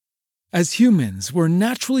As humans, we're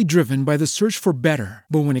naturally driven by the search for better.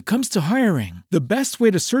 But when it comes to hiring, the best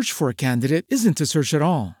way to search for a candidate isn't to search at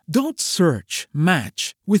all. Don't search,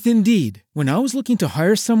 match with Indeed. When I was looking to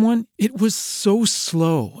hire someone, it was so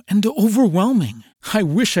slow and overwhelming. I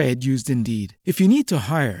wish I had used Indeed. If you need to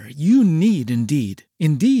hire, you need Indeed.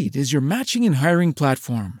 Indeed is your matching and hiring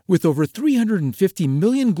platform with over 350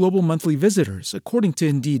 million global monthly visitors, according to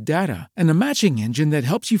Indeed data, and a matching engine that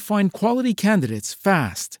helps you find quality candidates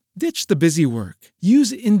fast. Ditch the busy work.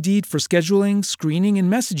 Use Indeed for scheduling, screening,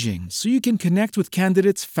 and messaging so you can connect with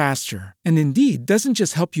candidates faster. And Indeed doesn't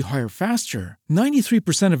just help you hire faster.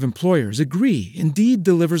 93% of employers agree Indeed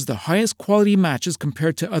delivers the highest quality matches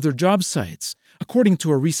compared to other job sites, according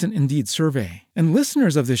to a recent Indeed survey. And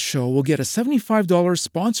listeners of this show will get a $75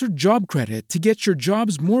 sponsored job credit to get your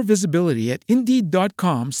jobs more visibility at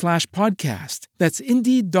Indeed.com/podcast. That's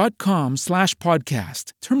Indeed.com/podcast.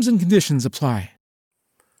 Terms and conditions apply.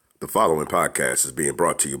 The following podcast is being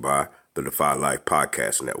brought to you by the Defy Life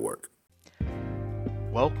Podcast Network.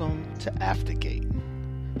 Welcome to Aftergate,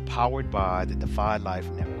 powered by the Defy Life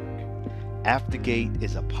Network. Aftergate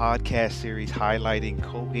is a podcast series highlighting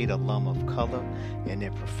Colgate alum of color and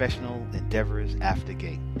their professional endeavors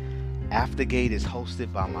aftergate. Aftergate is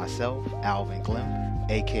hosted by myself, Alvin Glim,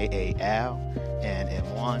 aka Al, and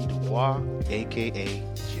Ewan Dubois, aka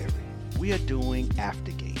Jerry. We are doing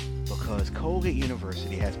Aftergate because Colgate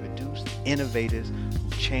University has produced innovators who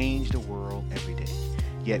change the world every day.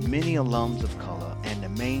 Yet many alums of color and the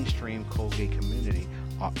mainstream Colgate community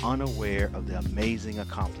are unaware of the amazing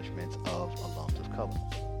accomplishments of alums of color.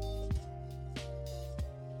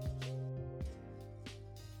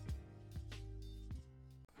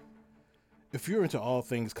 If you're into all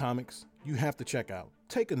things comics, you have to check out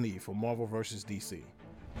Take a Knee for Marvel vs. DC,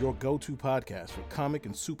 your go-to podcast for comic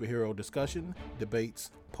and superhero discussion,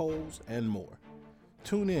 debates, polls, and more.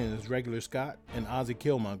 Tune in as Regular Scott and Ozzy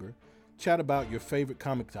Killmonger chat about your favorite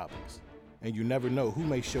comic topics, and you never know who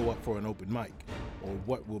may show up for an open mic, or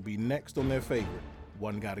what will be next on their favorite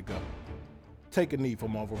One Gotta Go. Take a Knee for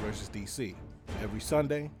Marvel vs. DC, every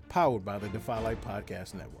Sunday, powered by the Defy Life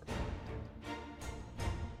Podcast Network.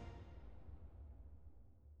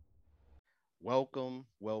 Welcome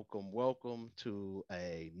to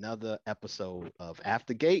another episode of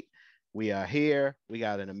Aftergate. We are here. We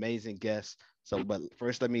got an amazing guest. But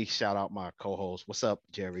first, let me shout out my co-host. What's up,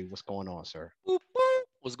 Jerry? What's going on, sir?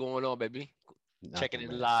 What's going on, baby? Nothing, Checking in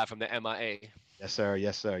man. live from the MIA. Yes, sir.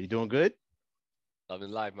 Yes, sir. You doing good?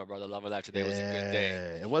 Loving life, my brother. Loving life. Today was a good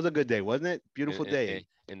day. It was a good day, wasn't it? Beautiful day.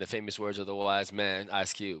 In the famous words of the wise man,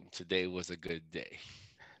 Ice Cube, today was a good day.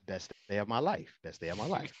 Best day of my life.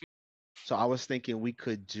 So I was thinking we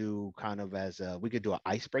could do we could do an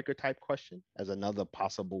icebreaker type question as another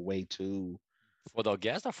possible way to For the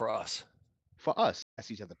guest or for us? for us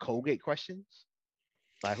ask each other Colgate questions.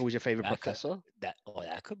 Like, who was your favorite professor? That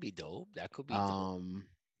could be dope. That could be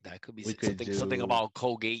That could be we could something do- about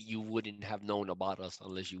Colgate you wouldn't have known about us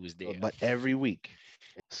unless you was there. But every week.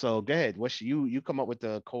 So go ahead. What's you come up with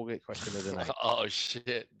the Colgate question of the night? Oh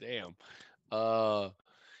shit, damn.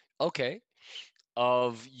 Okay.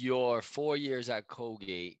 Of your 4 years at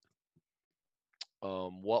Colgate,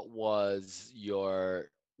 what was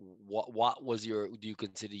your do you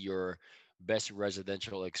consider your best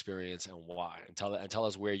residential experience and why? And tell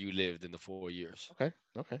us where you lived in the 4 years. Okay.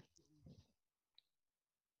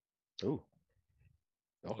 Ooh.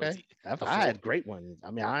 Okay. I had great ones.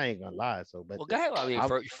 I mean, I ain't gonna lie. But Well, go ahead. I mean,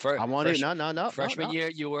 I wanted no. freshman no. year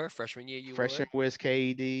you were. Freshman year you Freshman were. was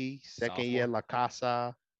KD. Second year Sophomore. La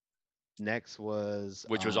Casa. Next was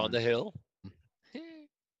Which was on the hill.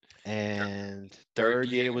 and Third third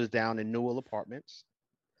year year. was down in Newell Apartments,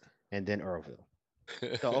 and then Earlville.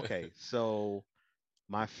 So okay, so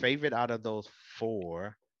my favorite out of those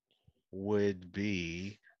four would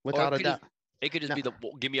be Or without a doubt. it could just No.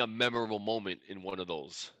 be give me a memorable moment in one of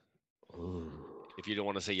those. Ooh, If you don't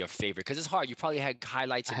want to say your favorite, because it's hard. You probably had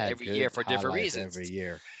highlights I in had every good year for different highlights reasons. every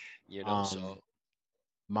year. You know, so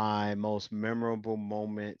My most memorable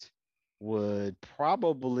moment would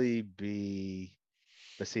probably be.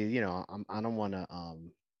 But see, I don't want to.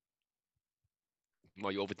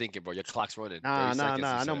 well, you're overthinking, bro. Your clock's running. Nah. 30 seconds,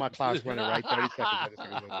 I he know said. my clock's running right. 30 seconds.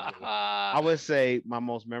 I would say my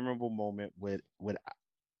most memorable moment would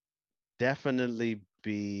definitely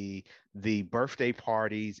be the birthday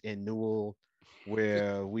parties in Newell,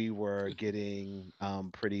 where we were getting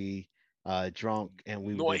pretty drunk, and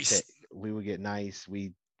we would Nice. we would get nice.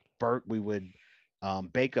 We would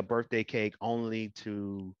bake a birthday cake only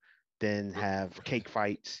to then have cake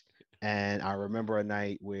fights. And I remember a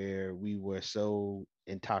night where we were so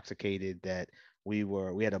intoxicated that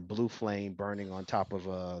We had a blue flame burning on top of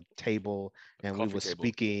a table, and we Coffee were table.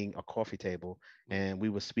 speaking a coffee table, and we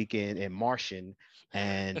were speaking in Martian,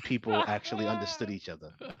 and people actually understood each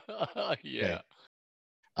other. Yeah.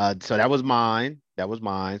 Okay. So that was mine. That was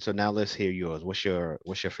mine. So now let's hear yours. What's your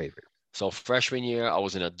favorite? So freshman year, I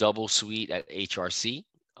was in a double suite at HRC.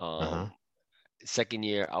 Uh-huh. Second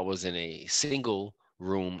year, I was in a single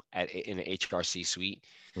room in an HRC suite.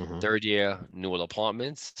 Uh-huh. Third year, Newell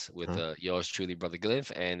Apartments with Uh-huh. yours truly, Brother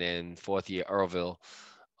Glyph. And then fourth year, Earlville,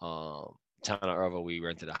 town of Earlville, we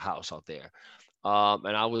rented a house out there.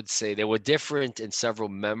 And I would say they were different in several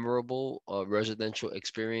memorable residential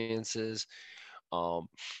experiences. Um,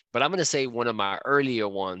 but I'm going to say one of my earlier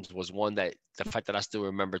ones was one that the fact that I still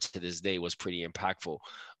remember to this day was pretty impactful.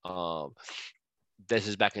 Um, this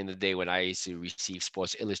is back in the day when I used to receive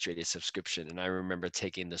Sports Illustrated subscription, and I remember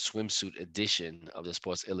taking the swimsuit edition of the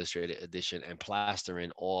Sports Illustrated edition and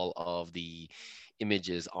plastering all of the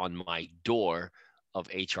images on my door of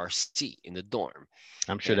HRC in the dorm.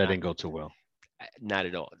 I'm sure And that didn't go too well. not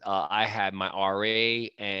at all. I had my RA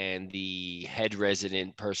and the head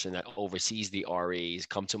resident person that oversees the RAs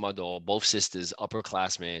come to my door, both sisters,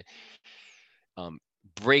 upperclassmen, um,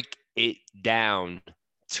 break it down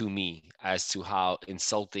to me as to how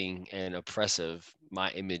insulting and oppressive my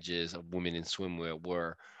images of women in swimwear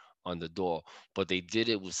were on the door. But they did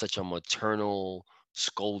it with such a maternal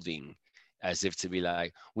scolding, as if to be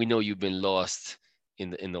like, "We know you've been lost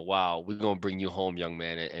in the wild. We're gonna bring you home, young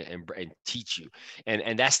man, and teach you."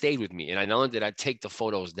 And that stayed with me. And I know that I take the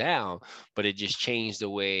photos down, but it just changed the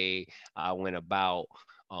way I went about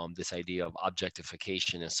this idea of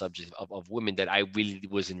objectification and subject of women that I really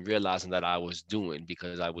wasn't realizing that I was doing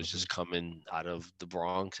because I was Mhm. just coming out of the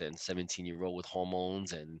Bronx and 17-year-old with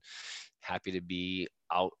hormones and happy to be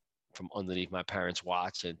out from underneath my parents'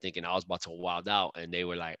 watch and thinking I was about to wild out. And they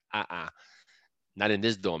were like, not in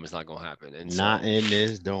this dorm, it's not gonna happen. And Not so in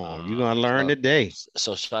this dorm. You're gonna learn so, today.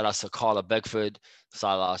 so shout outs to Carla Beckford,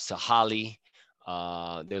 shout outs to Holly.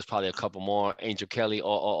 There's probably a couple more, Angel Kelly,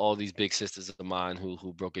 all these big sisters of mine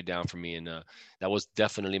who broke it down for me, and that was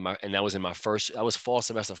definitely and that was in my that was fall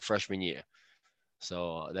semester freshman year,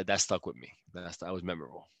 so that stuck with me. That was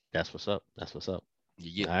memorable. That's what's up. That's what's up.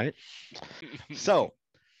 Yeah. All right. So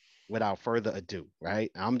without further ado,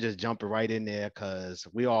 right? I'm just jumping right in there because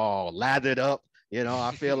we all lathered up.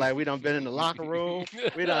 I feel like we done been in the locker room.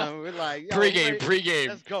 We're like, yo, we Pre-game, ready? pre-game.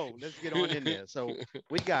 Let's go. Let's get on in there. So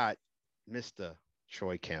we got Mr.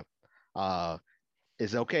 Troy Kemp. Uh,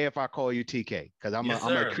 is it okay if I call you TK? Because Yes, I'm a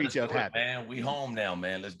sir. Let's creature do of it, habit. man. We home now,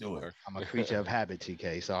 man. Let's do it. I'm a creature of habit,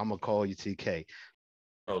 TK. So I'm gonna call you TK.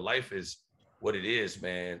 Life is what it is,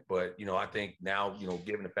 man. But I think now,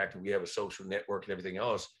 given the fact that we have a social network and everything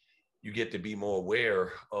else, you get to be more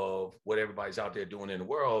aware of what everybody's out there doing in the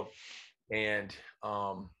world. And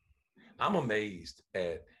I'm amazed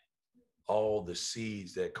at all the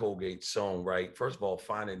seeds that Colgate sown, right? First of all,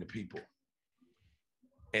 finding the people.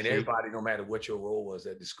 And everybody, no matter what your role was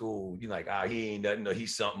at the school, you're like, he ain't nothing, or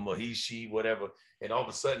he's something, or he, she, whatever. And all of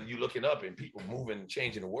a sudden you looking up and people moving and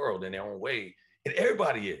changing the world in their own way. And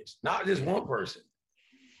everybody is, not just one person.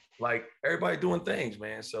 Like everybody doing things,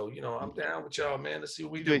 man. So, I'm down with y'all, man. Let's see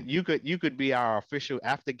what we do. You could be our official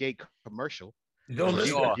Aftergate commercial. Listen,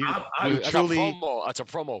 That's a promo. That's a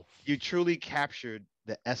promo. You truly captured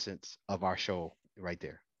the essence of our show right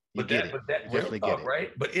there. You But get it. But that You definitely talk, get it.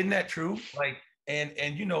 right? But isn't that true? Like, and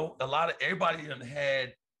a lot of everybody done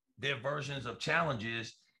had their versions of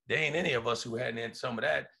challenges. There ain't any of us who hadn't had some of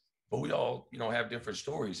that, but we all, have different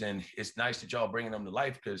stories. And it's nice that y'all bringing them to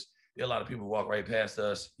life because there are a lot of people who walk right past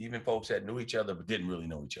us, even folks that knew each other but didn't really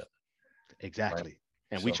know each other. Exactly. Right?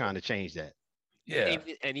 And we trying to change that. Yeah.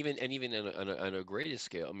 Even on a greater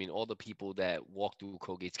scale, I mean, all the people that walk through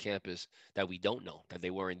Colgate's campus that we don't know, that they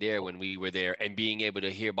weren't there when we were there, and being able to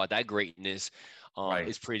hear about that greatness Right.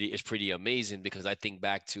 is pretty amazing because I think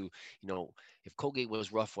back to, if Colgate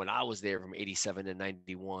was rough when I was there from 87 to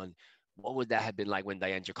 91, what would that have been like when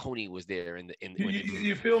Diane Giacone was there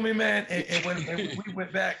You feel me, man? And when we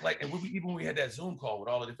went back, like, and even when we had that Zoom call with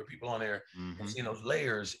all the different people on there, and seeing those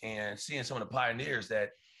layers and seeing some of the pioneers that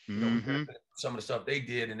some of the stuff they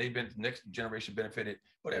did, and they've been the next generation benefited.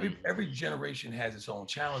 But every generation has its own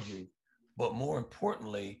challenges. But more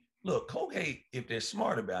importantly, look, Colgate, if they're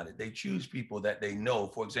smart about it, they choose people that they know.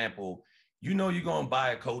 For example, you're going to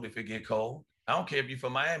buy a coat if it get cold. I don't care if you're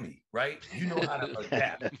from Miami, right? You know how to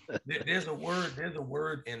adapt. There's a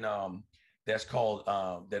word in that's called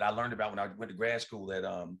that I learned about when I went to grad school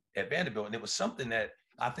at Vanderbilt, and it was something that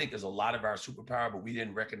I think is a lot of our superpower, but we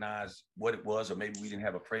didn't recognize what it was, or maybe we didn't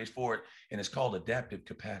have a phrase for it. And it's called adaptive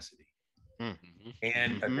capacity.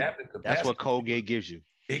 And adaptive capacity. That's what Colgate gives you.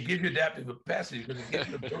 It gives you adaptive capacity because it gives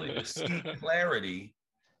you the ability to see clarity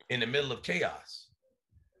in the middle of chaos.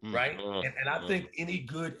 Right. And I think any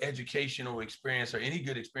good educational experience or any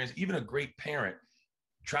good experience, even a great parent,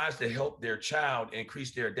 tries to help their child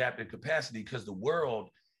increase their adaptive capacity because the world,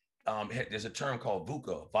 there's a term called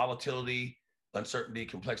VUCA, volatility, uncertainty,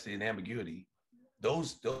 complexity, and ambiguity.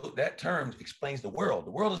 That term explains the world.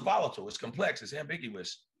 The world is volatile, it's complex, it's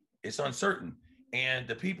ambiguous, it's uncertain. And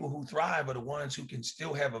the people who thrive are the ones who can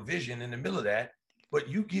still have a vision in the middle of that, but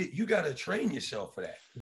you got to train yourself for that.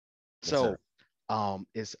 So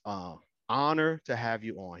it's honor to have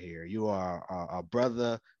you on here. You are a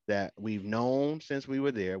brother that we've known since we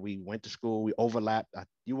were there. We went to school, we overlapped.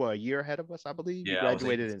 You were a year ahead of us, I believe. Yeah, you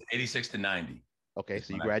graduated in 86 to 90. Okay,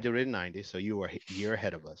 so you graduated in 90, so you were a year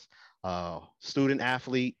ahead of us. Student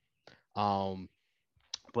athlete,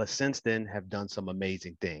 but since then have done some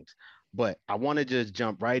amazing things. But I want to just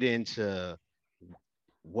jump right into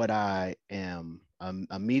what I am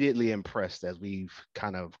immediately impressed as we've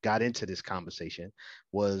kind of got into this conversation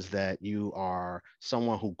was that you are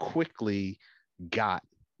someone who quickly got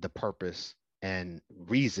the purpose and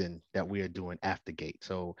reason that we are doing Aftergate.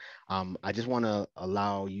 So I just want to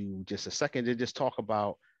allow you just a second to just talk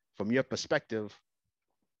about, from your perspective,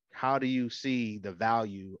 how do you see the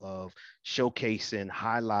value of showcasing,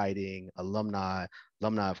 highlighting alumni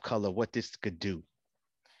of color, what this could do?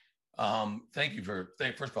 Thank you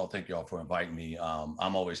first of all, thank you all for inviting me.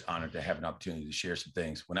 I'm always honored to have an opportunity to share some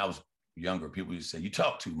things. When I was younger, people used to say, you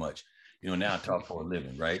talk too much. Now I talk for a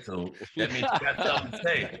living, right? So that means you got something to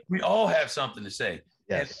say. We all have something to say.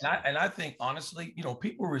 Yes. And I think, honestly,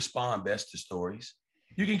 people respond best to stories.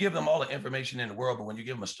 You can give them all the information in the world, but when you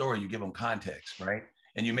give them a story, you give them context, right?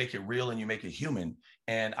 And you make it real and you make it human.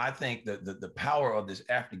 And I think that the power of this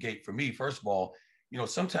Aftergate for me, first of all,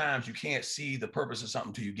 sometimes you can't see the purpose of something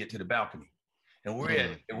until you get to the balcony. And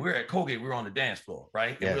we're at Colgate, we're on the dance floor,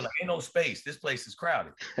 right? And we're like, ain't no space. This place is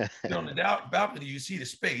crowded. On the balcony, you see the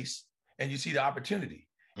space and you see the opportunity.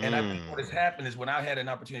 And I think what has happened is when I had an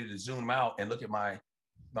opportunity to zoom out and look at my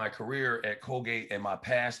career at Colgate and my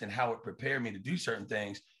past and how it prepared me to do certain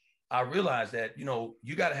things, I realized that,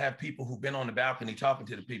 you got to have people who've been on the balcony talking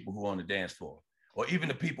to the people who are on the dance floor, or even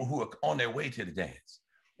the people who are on their way to the dance.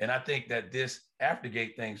 And I think that this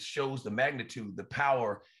Aftergate thing shows the magnitude, the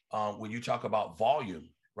power when you talk about volume,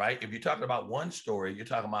 right? If you're talking about one story, you're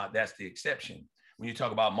talking about that's the exception. When you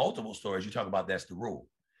talk about multiple stories, you talk about that's the rule.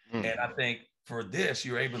 And I think for this,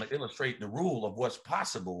 you're able to illustrate the rule of what's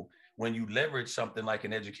possible when you leverage something like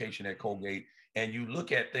an education at Colgate and you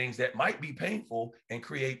look at things that might be painful and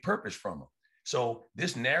create purpose from them. So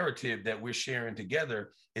this narrative that we're sharing together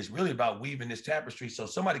is really about weaving this tapestry so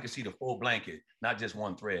somebody can see the full blanket, not just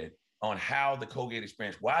one thread, on how the Colgate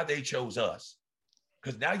experience, why they chose us.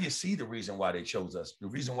 Because now you see the reason why they chose us, the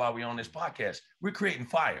reason why we're on this podcast. We're creating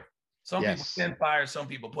fire. Some people send fires, some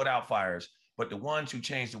people put out fires, but the ones who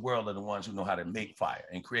change the world are the ones who know how to make fire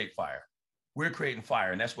and create fire. We're creating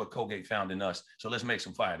fire, and that's what Colgate found in us. So let's make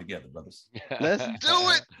some fire together, brothers. Let's do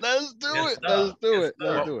it. Let's do it. Let's do it.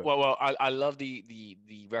 Let's do it. Well, I love the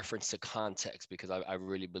reference to context, because I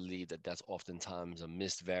really believe that that's oftentimes a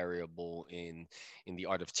missed variable in the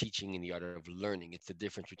art of teaching, in the art of learning. It's the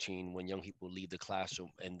difference between when young people leave the classroom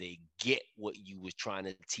and they get what you was trying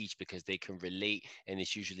to teach because they can relate, and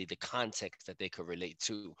it's usually the context that they can relate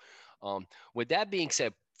to. With that being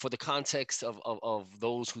said, for the context of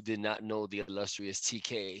those who did not know the illustrious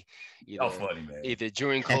TK, either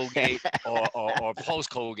during Colgate or post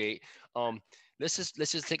Colgate, let's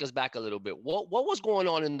just take us back a little bit. What was going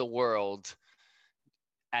on in the world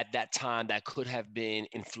at that time that could have been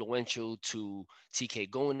influential to TK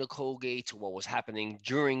going to Colgate, to what was happening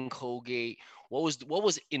during Colgate? What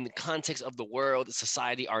was in the context of the world, the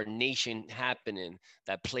society, our nation happening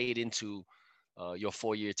that played into your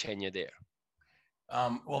 4-year tenure there?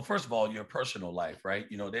 Well, first of all, your personal life, right?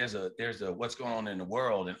 There's a what's going on in the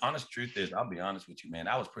world. And honest truth is, I'll be honest with you, man,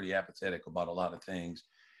 I was pretty apathetic about a lot of things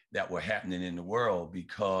that were happening in the world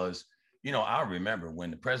because, I remember when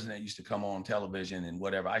the president used to come on television and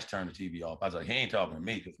whatever, I just turned the TV off. I was like, he ain't talking to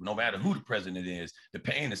me, because no matter who the president is, the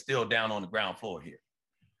pain is still down on the ground floor here.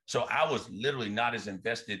 So I was literally not as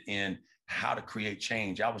invested in how to create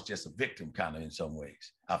change. I was just a victim kind of in some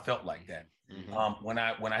ways. I felt like that. Mm-hmm. When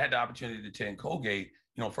I had the opportunity to attend Colgate,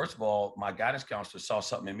 first of all, my guidance counselor saw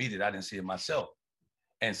something in me that I didn't see in myself.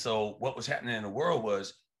 And so what was happening in the world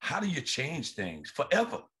was, how do you change things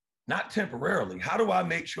forever, not temporarily? How do I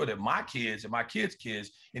make sure that my kids and my kids'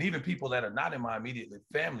 kids, and even people that are not in my immediate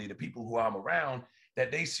family, the people who I'm around,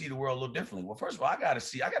 that they see the world a little differently? Well, first of all, I got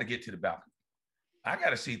to get to the balcony. I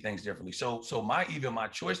got to see things differently. So my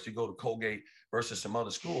choice to go to Colgate versus some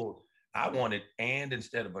other school, I wanted and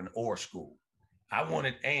instead of an or school. I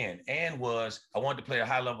wanted and was I wanted to play a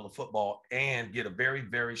high level of football and get a very,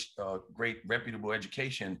 very great reputable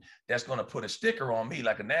education that's going to put a sticker on me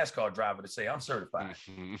like a NASCAR driver to say I'm certified.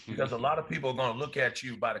 Because a lot of people are going to look at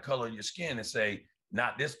you by the color of your skin and say,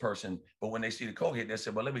 not this person. But when they see the Colgate, they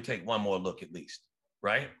say, well, let me take one more look at least.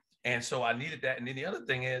 Right. And so I needed that. And then the other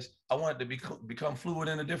thing is I wanted to become fluent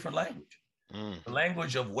in a different language, the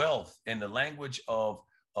language of wealth and the language of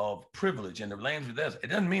privilege and the language of this. It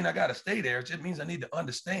doesn't mean I got to stay there. It just means I need to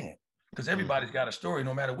understand, because everybody's got a story,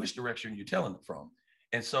 no matter which direction you're telling it from.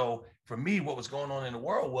 And so for me, what was going on in the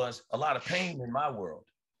world was a lot of pain in my world.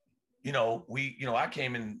 I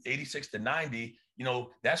came in 86 to 90,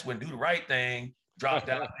 that's when Do the Right Thing dropped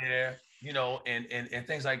out there, and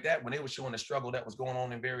things like that. When they were showing the struggle that was going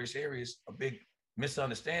on in various areas, a big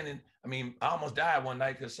misunderstanding. I mean, I almost died one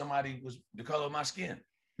night because somebody was the color of my skin.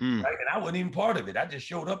 Right? And I wasn't even part of it. I just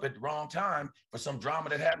showed up at the wrong time for some drama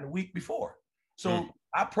that happened a week before. So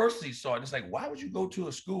I personally saw it. It's like, why would you go to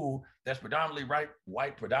a school that's predominantly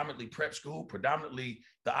white, predominantly prep school, predominantly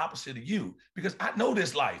the opposite of you? Because I know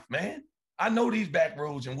this life, man. I know these back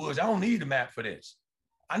roads and woods. I don't need a map for this.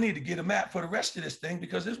 I need to get a map for the rest of this thing,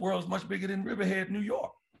 because this world is much bigger than Riverhead, New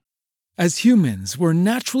York. As humans, we're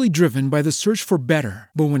naturally driven by the search for better.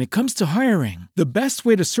 But when it comes to hiring, the best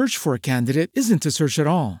way to search for a candidate isn't to search at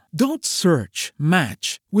all. Don't search,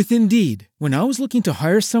 match with Indeed. When I was looking to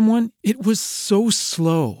hire someone, it was so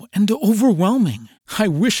slow and overwhelming. I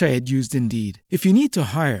wish I had used Indeed. If you need to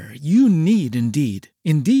hire, you need Indeed.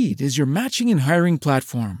 Indeed is your matching and hiring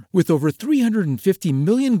platform with over 350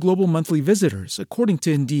 million global monthly visitors, according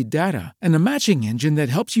to Indeed data, and a matching engine that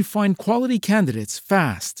helps you find quality candidates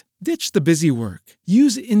fast. Ditch the busy work.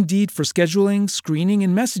 Use Indeed for scheduling, screening,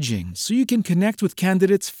 and messaging so you can connect with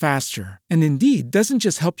candidates faster. And Indeed doesn't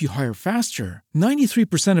just help you hire faster.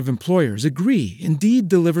 93% of employers agree Indeed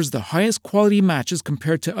delivers the highest quality matches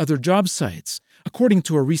compared to other job sites, according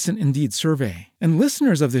to a recent Indeed survey. And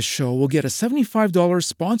listeners of this show will get a $75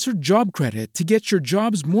 sponsored job credit to get your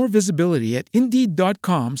jobs more visibility at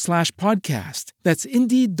Indeed.com/podcast. That's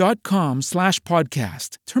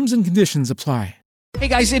Indeed.com/podcast. Terms and conditions apply. Hey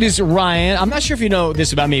guys, it is Ryan. I'm not sure if you know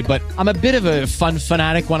this about me, but I'm a bit of a fun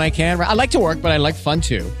fanatic when I can. I like to work, but I like fun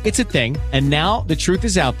too. It's a thing. And now the truth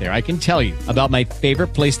is out there. I can tell you about my favorite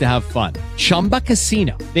place to have fun. Chumba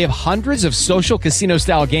Casino. They have hundreds of social casino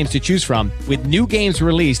style games to choose from with new games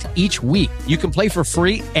released each week. You can play for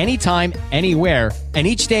free anytime, anywhere. And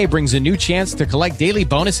each day brings a new chance to collect daily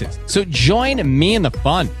bonuses. So join me in the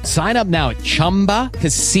fun. Sign up now at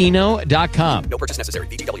ChumbaCasino.com. No purchase necessary.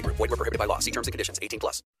 VGW. Void where prohibited by law. See terms and conditions.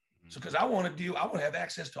 18+. So because I want to have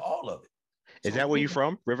access to all of it. Is that where you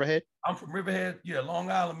from? Riverhead? I'm from Riverhead. Yeah, Long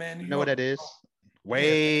Island, man. New You know York. what that is?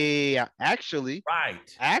 Way actually,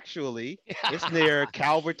 it's near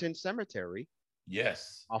Calverton Cemetery.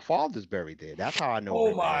 Yes. Our father's buried there. That's how I know. Oh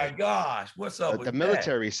Riverhead. my gosh, what's up with the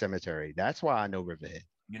military cemetery. That's why I know Riverhead.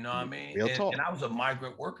 You know what I mean? Real talk. And I was a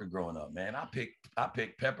migrant worker growing up, man. I picked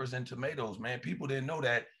peppers and tomatoes, man. People didn't know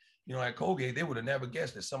that. At Colgate, they would have never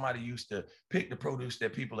guessed that somebody used to pick the produce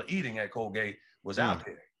that people are eating at Colgate was out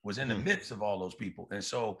there, was in the midst of all those people. And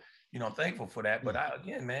so, I'm thankful for that. But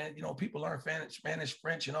people learn Spanish,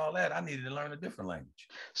 French, and all that. I needed to learn a different language.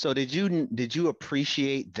 So did you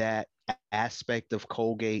appreciate that aspect of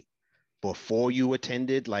Colgate before you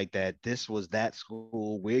attended, like that this was that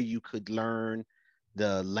school where you could learn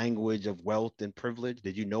the language of wealth and privilege?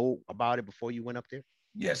 Did you know about it before you went up there?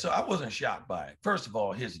 Yeah, so I wasn't shocked by it. First of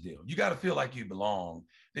all, here's the deal. You got to feel like you belong.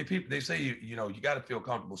 They say, you got to feel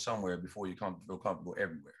comfortable somewhere before you feel comfortable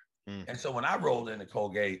everywhere. And so when I rolled into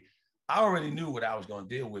Colgate, I already knew what I was going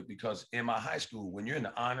to deal with, because in my high school, when you're in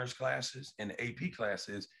the honors classes and the AP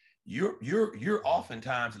classes, you're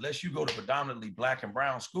oftentimes, unless you go to predominantly Black and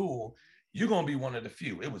brown school, you're going to be one of the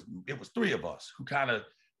few. It was three of us who kind of,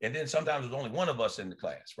 and then sometimes there's only one of us in the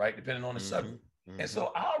class, right? Depending on the subject. And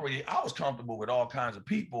so I was comfortable with all kinds of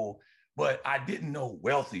people, but I didn't know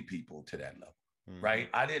wealthy people to that level, right?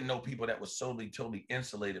 I didn't know people that was totally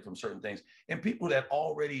insulated from certain things, and people that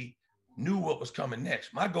already knew what was coming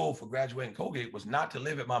next. My goal for graduating Colgate was not to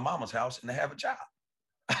live at my mama's house and to have a job.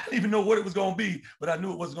 I didn't even know what it was going to be, but I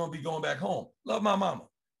knew it was going to be going back home. Love my mama.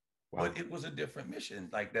 Wow. But it was a different mission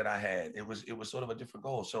like that I had. It was sort of a different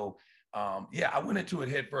goal. So I went into it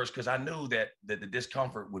head first because I knew that the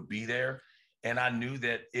discomfort would be there. And I knew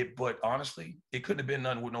that but honestly, it couldn't have been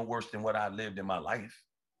no worse than what I lived in my life.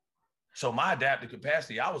 So my adaptive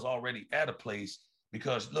capacity, I was already at a place,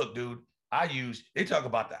 because look, dude, they talk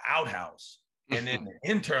about the outhouse. And then the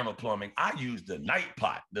internal plumbing, I used the night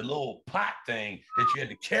pot, the little pot thing that you had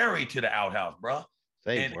to carry to the outhouse, bro.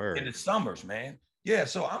 In the summers, man. Yeah,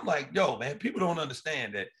 so I'm like, yo, man, people don't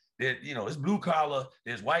understand that, it's blue collar,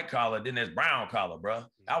 there's white collar, then there's brown collar, bro.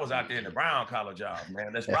 I was out there in the brown collar job,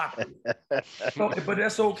 man. Let's rock it. But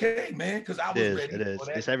that's okay, man, because I was ready. It is.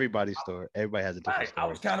 It's everybody's story. Everybody has a different story. I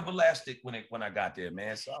was kind of elastic when I got there,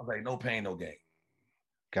 man. So I was like, no pain, no gain.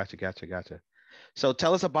 Gotcha. So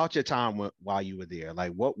tell us about your time while you were there.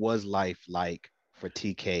 Like, what was life like for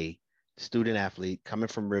TK, student athlete coming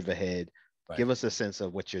from Riverhead? Right. Give us a sense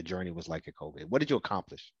of what your journey was like at Colgate. What did you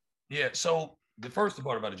accomplish? Yeah, so the first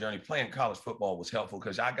part about the journey, playing college football was helpful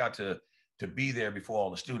because I got to be there before all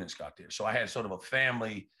the students got there. So I had sort of a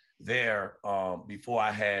family there before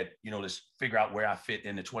I had, to figure out where I fit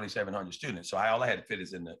in the 2,700 students. So all I had to fit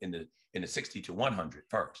is in the 60 to 100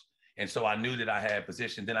 first. And so I knew that I had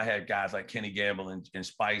positions. Then I had guys like Kenny Gamble and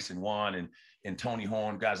Spice and Juan and Tony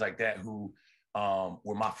Horn, guys like that who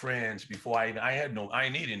were my friends before I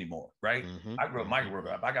ain't need anymore, right? Mm-hmm. I grew up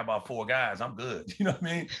microwave. I got about 4 guys, I'm good. You know what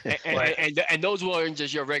I mean? And those weren't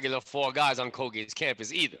just your regular 4 guys on Colgate's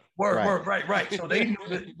campus either. Right. So they knew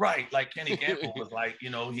that, right? Like Kenny Gamble was like,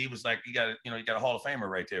 he was like, you got a Hall of Famer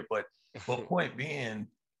right there. But point being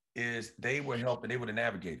is they were helping. They were the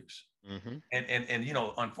navigators. Mm-hmm.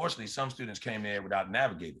 And unfortunately, some students came there without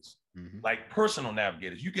navigators. Mm-hmm. Like personal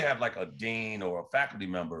navigators. You could have like a dean or a faculty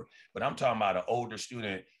member, but I'm talking about an older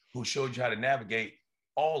student who showed you how to navigate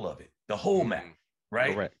all of it, the whole map,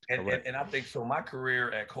 right? Correct. And I think so. My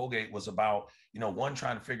career at Colgate was about, one,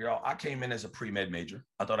 trying to figure out, I came in as a pre-med major.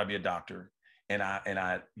 I thought I'd be a doctor. And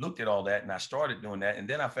I looked at all that and I started doing that. And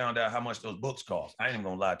then I found out how much those books cost. I ain't even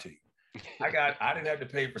gonna lie to you. I didn't have to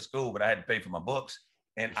pay for school, but I had to pay for my books.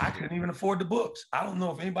 And I couldn't even afford the books. I don't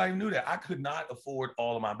know if anybody knew that. I could not afford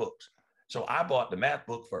all of my books. So I bought the math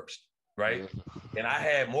book first, right? And I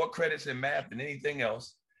had more credits in math than anything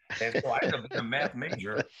else. And so I ended up being a math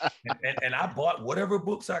major. And I bought whatever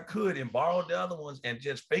books I could and borrowed the other ones and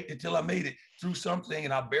just faked it till I made it through something.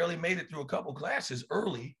 And I barely made it through a couple classes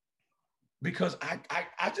early because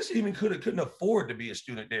I just even couldn't afford to be a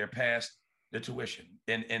student there past the tuition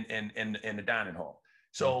in the dining hall.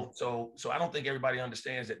 So I don't think everybody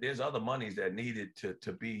understands that there's other monies that needed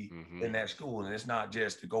to be in that school. And it's not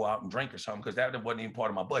just to go out and drink or something, because that wasn't even part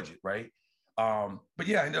of my budget, right? But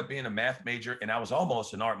yeah, I ended up being a math major and I was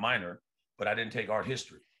almost an art minor, but I didn't take art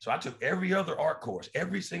history. So I took every other art course,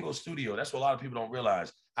 every single studio. That's what a lot of people don't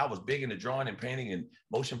realize. I was big into drawing and painting and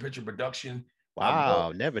motion picture production.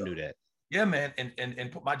 Wow, never knew that. Yeah, man. And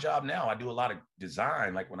my job now, I do a lot of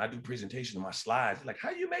design. Like when I do presentations of my slides, like,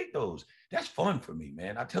 how do you make those? That's fun for me,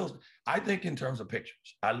 man. I think in terms of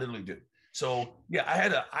pictures. I literally do. So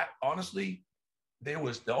yeah, honestly, there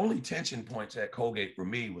was the only tension points at Colgate for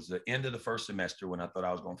me was the end of the first semester when I thought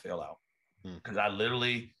I was going to fail out. Because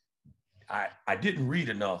I didn't read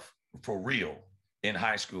enough for real in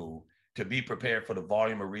high school to be prepared for the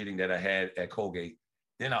volume of reading that I had at Colgate.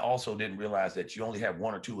 Then I also didn't realize that you only have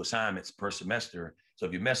 1 or 2 assignments per semester. So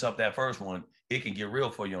if you mess up that first one, it can get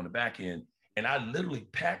real for you on the back end. And I literally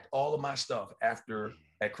packed all of my stuff at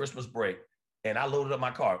Christmas break, and I loaded up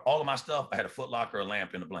my car. All of my stuff, I had a Foot Locker, a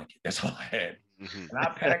lamp, and a blanket. That's all I had. And I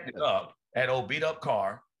packed it up, had an old beat up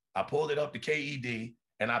car. I pulled it up to KED,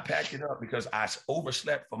 and I packed it up because I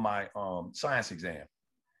overslept for my science exam.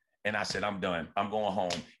 And I said, I'm done. I'm going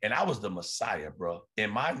home. And I was the Messiah, bro.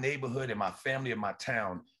 In my neighborhood, in my family, in my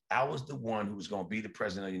town, I was the one who was going to be the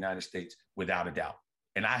president of the United States without a doubt.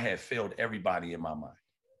 And I had failed everybody in my mind.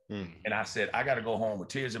 And I said, I got to go home with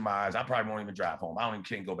tears in my eyes. I probably won't even drive home. I don't even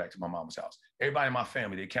can't go back to my mama's house. Everybody in my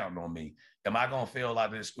family, they counting on me. Am I going to fail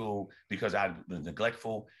out of this school because I was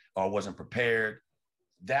neglectful or wasn't prepared?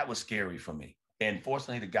 That was scary for me. And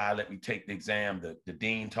fortunately, the guy let me take the exam. The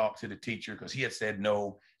dean talked to the teacher because he had said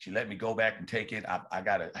no. She let me go back and take it. I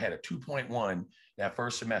had a 2.1 that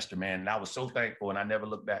first semester, man. And I was so thankful, and I never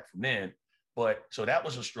looked back from then. But so that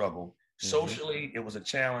was a struggle. Socially, it was a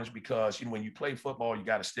challenge because when you play football, you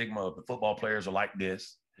got a stigma of the football players are like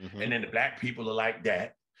this, and then the black people are like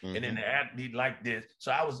that, and then the athlete like this.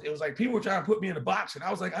 So it was like people were trying to put me in a box, and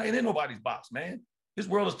I was like, I ain't in nobody's box, man. This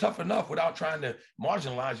world is tough enough without trying to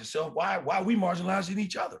marginalize yourself. Why are we marginalizing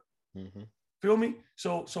each other? Feel me?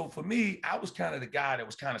 So for me, I was kind of the guy that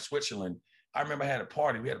was kind of Switzerland. I remember I had a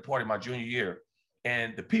party. We had a party my junior year,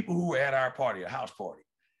 and the people who were at our party, a house party,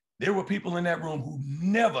 there were people in that room who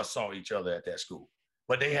never saw each other at that school,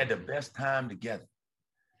 but they had the best time together.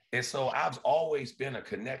 And so I've always been a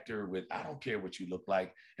connector with, I don't care what you look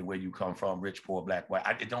like and where you come from, rich, poor, black, white.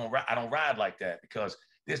 I don't ride like that because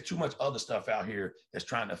there's too much other stuff out here that's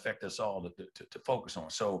trying to affect us all to focus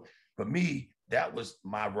on. So for me, that was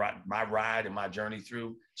my ride and my journey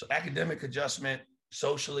through. So academic adjustment,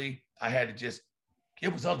 socially, I had to just,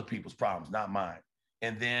 it was other people's problems, not mine.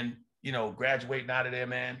 And then, you know, graduating out of there,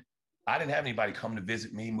 man, I didn't have anybody come to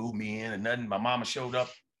visit me, move me in and nothing. My mama showed up.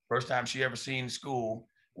 First time she ever seen school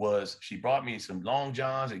was she brought me some Long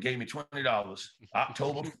Johns and gave me $20,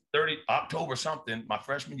 October something, my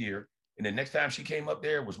freshman year. And the next time she came up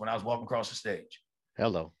there was when I was walking across the stage.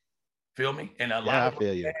 Hello. Feel me? And a lot of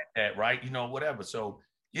people had that, right? You know, whatever. So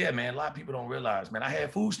yeah, man, a lot of people don't realize, man, I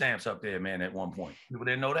had food stamps up there, man, at one point. People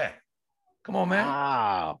didn't know that. Come on, man.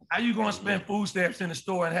 Wow. How you going to spend food stamps in the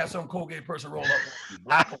store and have some Colgate person roll up?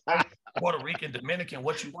 Black, white, Puerto Rican, Dominican,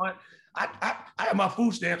 what you want? I had my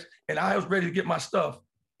food stamps and I was ready to get my stuff.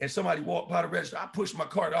 And somebody walked by the register. I pushed my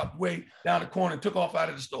cart out the way down the corner and took off out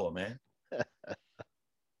of the store, man.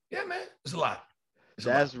 Yeah, man. It's a lot.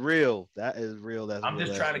 That's real. That is real. I'm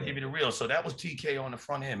just trying to give you the real. So that was TK on the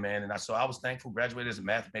front end, man. And I was thankful, graduated as a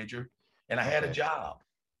math major, and I had a job,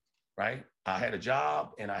 right? I had a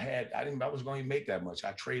job and I was going to make that much.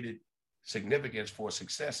 I traded significance for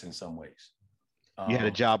success in some ways. You had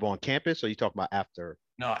a job on campus, or you talk about after?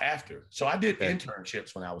 No, after. So I did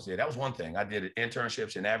internships when I was there. That was one thing. I did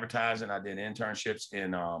internships in advertising. I did internships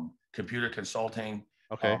in computer consulting.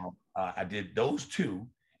 Okay. I did those two.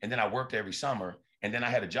 And then I worked every summer. And then I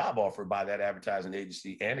had a job offer by that advertising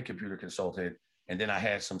agency and a computer consultant. And then I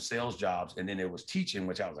had some sales jobs. And then there was teaching,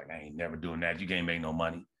 which I was like, I ain't never doing that. You can't make no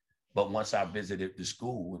money. But once I visited the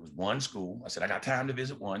school, it was one school. I said, I got time to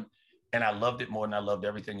visit one. And I loved it more than I loved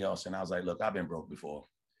everything else. And I was like, look, I've been broke before.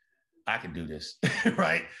 I can do this,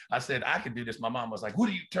 right? I said, I can do this. My mom was like, what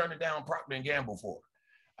are you turning down Procter & Gamble for?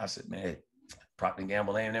 I said, man, Procter &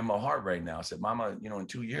 Gamble ain't in my heart right now. I said, Mama, you know, in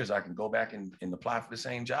 2 years, I can go back and apply for the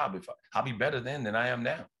same job. I'll be better then than I am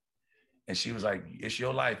now. And she was like, it's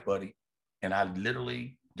your life, buddy. And I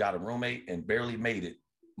literally got a roommate and barely made it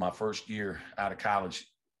my first year out of college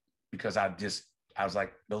because I was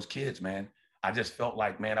like, those kids, man, I just felt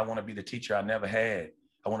like, man, I want to be the teacher I never had.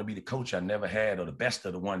 I want to be the coach I never had, or the best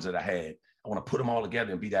of the ones that I had. I want to put them all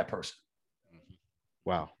together and be that person.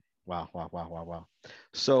 Wow.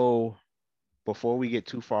 So before we get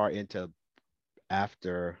too far into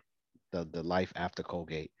after the life after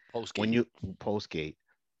Colgate, Postgate,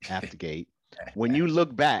 Aftergate, when you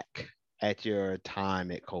look back at your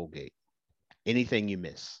time at Colgate, anything you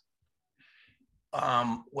miss?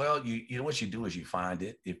 Well, you know what you do is you find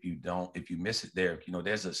it. If you miss it there, you know,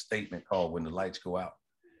 there's a statement called when the lights go out.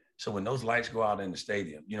 So when those lights go out in the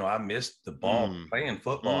stadium, you know, I missed the ball playing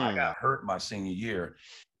football. I got hurt my senior year.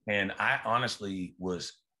 And I honestly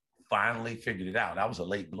finally figured it out. I was a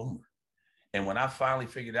late bloomer. And when I finally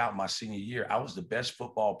figured out my senior year, I was the best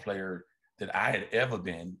football player that I had ever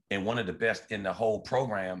been and one of the best in the whole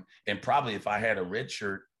program. And probably if I had a red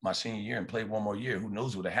shirt my senior year and played one more year, who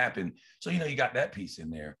knows what would have happened. So, you know, you got that piece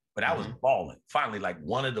in there. But I was balling, finally, like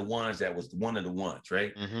one of the ones that was one of the ones,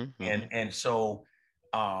 right? And so,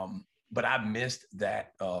 but I missed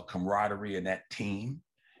that camaraderie and that team.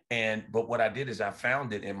 But what I did is I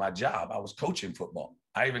found it in my job. I was coaching football.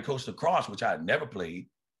 I even coached lacrosse, which I had never played,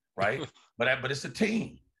 right? but it's a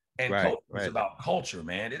team. And it's about culture,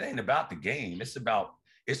 man. It ain't about the game. It's about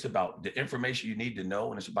the information you need to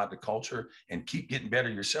know, and it's about the culture, and keep getting better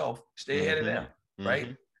yourself. Stay ahead of them,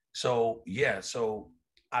 right? So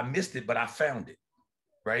I missed it, but I found it,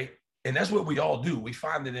 right? And that's what we all do. We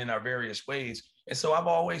find it in our various ways. And so I've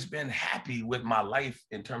always been happy with my life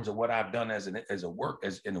in terms of what I've done as in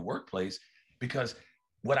the workplace, because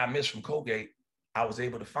what I missed from Colgate, I was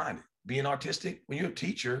able to find it. Being artistic, when you're a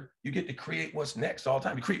teacher, you get to create what's next all the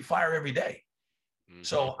time. You create fire every day.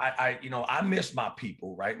 So I miss my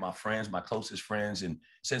people, right? My friends, my closest friends. And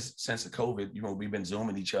since the COVID, you know, we've been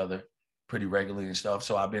Zooming each other pretty regularly and stuff.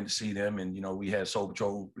 So I've been to see them, and, you know, we had Soul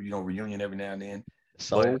Patrol, you know, reunion every now and then.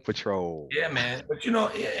 Patrol. Yeah, man. But, you know,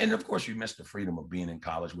 and of course you miss the freedom of being in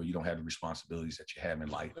college where you don't have the responsibilities that you have in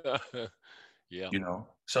life. Yeah. You know,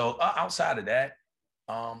 so outside of that,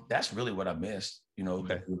 that's really what I missed, you know,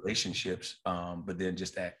 the relationships, but then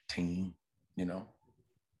just that team, you know.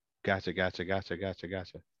 Gotcha.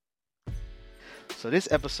 So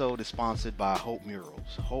this episode is sponsored by Hope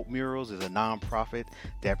Murals. Hope Murals is a nonprofit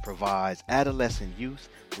that provides adolescent youth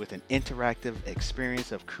with an interactive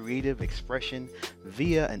experience of creative expression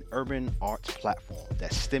via an urban arts platform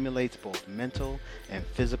that stimulates both mental and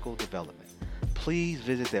physical development. Please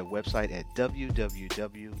visit their website at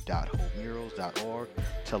www.hopemurals.org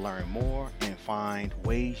to learn more and find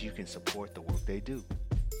ways you can support the work they do.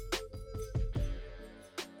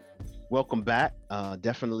 Welcome back.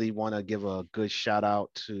 Definitely want to give a good shout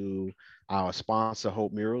out to our sponsor,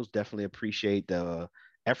 Hope Murals. Definitely appreciate the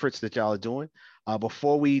efforts that y'all are doing.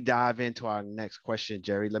 Before we dive into our next question,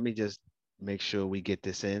 Jerry, let me just make sure we get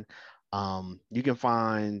this in. You can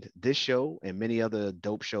find this show and many other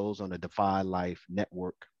dope shows on the Defy Life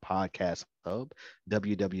Network podcast hub,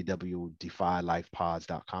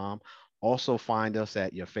 www.defylifepods.com. Also find us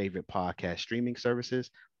at your favorite podcast streaming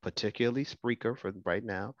services, particularly Spreaker for right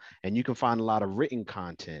now. And you can find a lot of written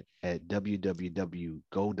content at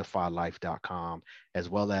www.godefylife.com, as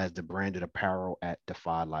well as the branded apparel at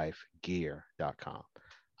defylifegear.com. All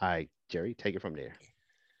right, Jerry, take it from there.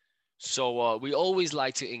 So we always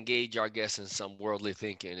like to engage our guests in some worldly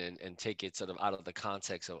thinking and take it sort of out of the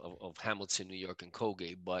context of Hamilton, New York, and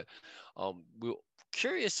Colgate. But we're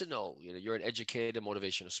curious to know, you're an educator,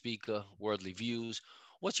 motivational speaker, worldly views.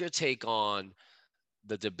 What's your take on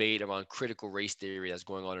the debate around critical race theory that's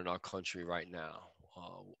going on in our country right now?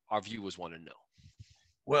 Our viewers want to know.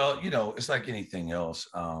 Well, it's like anything else.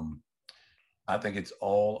 I think it's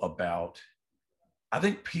all about, I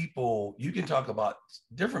think different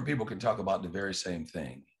people can talk about the very same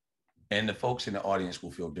thing, and the folks in the audience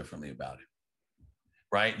will feel differently about it,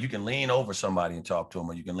 right? You can lean over somebody and talk to them,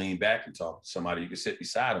 or you can lean back and talk to somebody. You can sit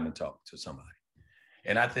beside them and talk to somebody.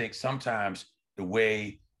 And I think sometimes the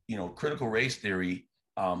way, critical race theory,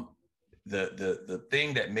 the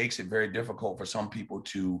thing that makes it very difficult for some people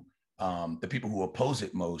to, the people who oppose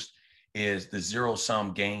it most, is the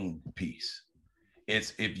zero-sum game piece.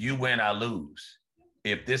 It's if you win, I lose.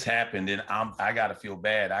 If this happened, then I got to feel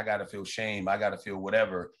bad. I got to feel shame. I got to feel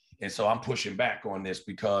whatever. And so I'm pushing back on this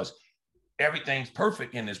because everything's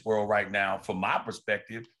perfect in this world right now. From my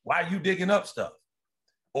perspective, why are you digging up stuff?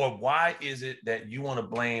 Or why is it that you want to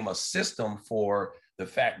blame a system for the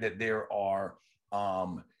fact that there are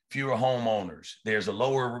fewer homeowners? There's a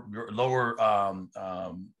lower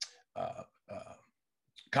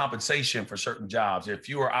compensation for certain jobs. There are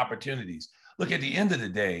fewer opportunities. Look, at the end of the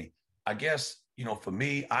day, I guess, for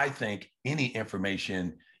me, I think any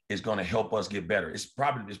information is going to help us get better. It's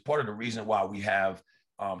part of the reason why we have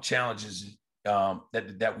challenges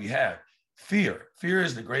that we have. Fear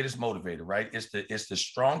is the greatest motivator, right? It's the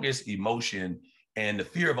strongest emotion, and the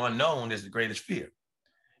fear of unknown is the greatest fear.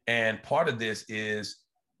 And part of this is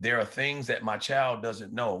there are things that my child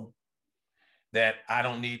doesn't know that I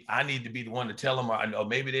need to be the one to tell them, or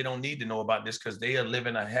maybe they don't need to know about this because they are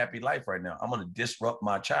living a happy life right now. I'm going to disrupt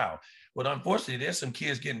my child. But unfortunately, there's some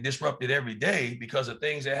kids getting disrupted every day because of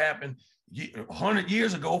things that happened 100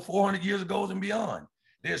 years ago, 400 years ago, and beyond.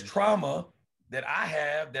 There's trauma that I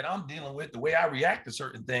have that I'm dealing with, the way I react to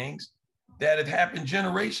certain things that have happened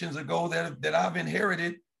generations ago that I've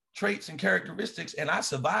inherited traits and characteristics, and I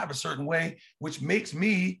survive a certain way, which makes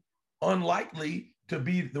me unlikely to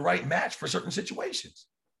be the right match for certain situations.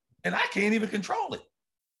 And I can't even control it.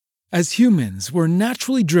 As humans, we're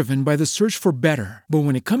naturally driven by the search for better. But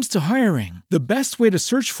when it comes to hiring, the best way to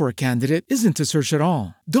search for a candidate isn't to search at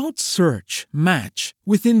all. Don't search, match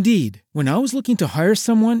with Indeed. When I was looking to hire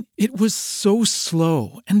someone, it was so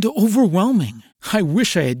slow and overwhelming. I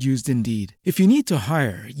wish I had used Indeed. If you need to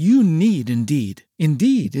hire, you need Indeed.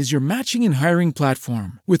 Indeed is your matching and hiring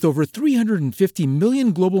platform with over 350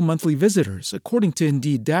 million global monthly visitors, according to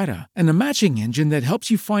Indeed data, and a matching engine that helps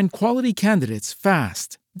you find quality candidates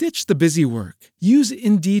fast. Ditch the busy work. Use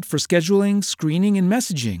Indeed for scheduling, screening, and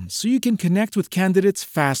messaging so you can connect with candidates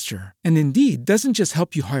faster. And Indeed doesn't just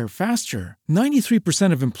help you hire faster.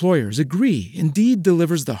 93% of employers agree Indeed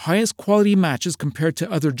delivers the highest quality matches compared to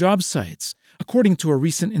other job sites, according to a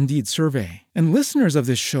recent Indeed survey. And listeners of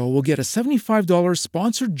this show will get a $75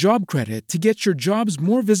 sponsored job credit to get your jobs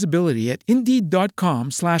more visibility at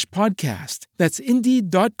Indeed.com/podcast. That's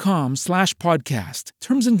Indeed.com/podcast.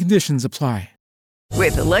 Terms and conditions apply.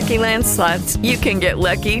 With the Lucky Land Slots, you can get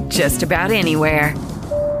lucky just about anywhere.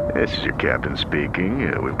 This is your captain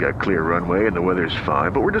speaking. We've got clear runway and the weather's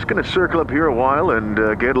fine, but we're just going to circle up here a while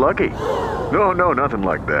and get lucky. No, nothing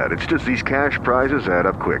like that. It's just these cash prizes add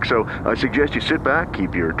up quick. So I suggest you sit back,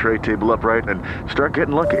 keep your tray table upright, and start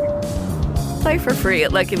getting lucky. Play for free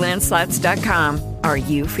at LuckyLandSlots.com. Are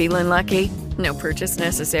you feeling lucky? No purchase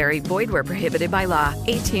necessary. Void where prohibited by law.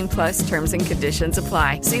 18+ terms and conditions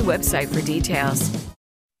apply. See website for details.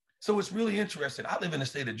 So it's really interesting. I live in the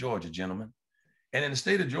state of Georgia, gentlemen. And in the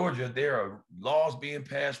state of Georgia, there are laws being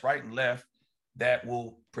passed right and left that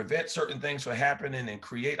will prevent certain things from happening and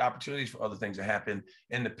create opportunities for other things to happen.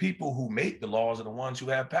 And the people who make the laws are the ones who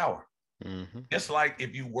have power. Mm-hmm. It's like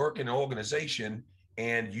if you work in an organization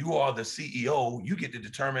and you are the CEO, you get to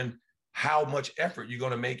determine how much effort you're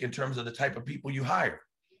going to make in terms of the type of people you hire.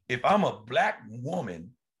 If I'm a Black woman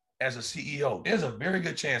as a CEO, there's a very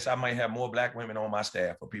good chance I might have more Black women on my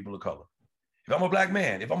staff or people of color. If I'm a Black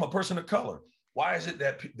man, if I'm a person of color, Why is it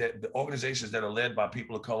that the organizations that are led by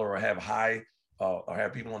people of color or have or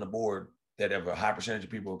have people on the board that have a high percentage of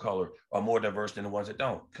people of color are more diverse than the ones that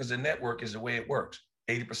don't? Because the network is the way it works.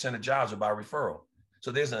 80% of jobs are by referral.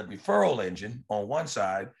 So there's a referral engine on one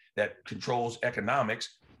side that controls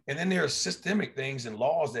economics. And then there are systemic things and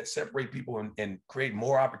laws that separate people and create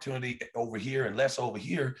more opportunity over here and less over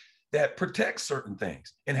here that protects certain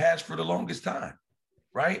things and has for the longest time,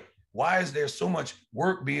 right? Why is there so much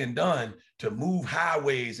work being done to move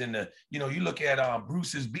highways? And you look at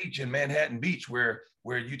Bruce's Beach in Manhattan Beach, where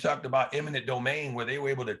you talked about eminent domain, where they were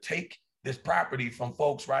able to take this property from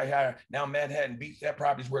folks right here. Now Manhattan Beach, that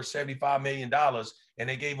property's worth $75 million, and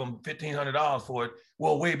they gave them $1,500 for it.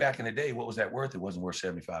 Well, way back in the day, what was that worth? It wasn't worth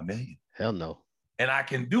 $75 million. Hell no. And I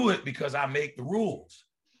can do it because I make the rules.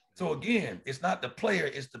 So again, it's not the player,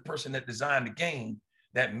 it's the person that designed the game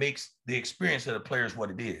that makes the experience of the players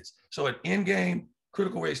what it is. So at Endgame,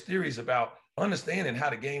 critical race theory is about understanding how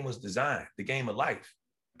the game was designed, the game of life.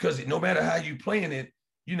 Because no matter how you playing it,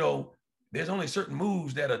 there's only certain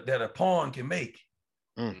moves that a pawn can make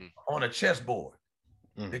on a chessboard.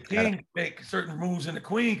 The king can make certain moves and the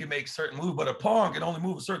queen can make certain moves, but a pawn can only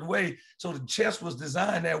move a certain way. So the chess was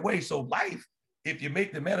designed that way. So life, if you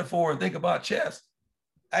make the metaphor and think about chess,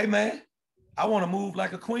 hey man, I want to move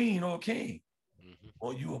like a queen or a king.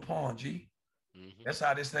 Well, you a pawn, G. That's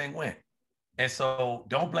how this thing went. And so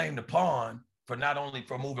don't blame the pawn for not only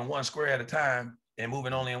for moving one square at a time and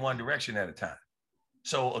moving only in one direction at a time.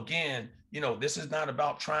 So again, this is not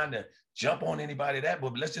about trying to jump on anybody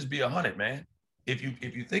but let's just be 100, man. If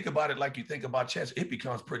you think about it like you think about chess, it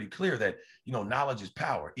becomes pretty clear that, knowledge is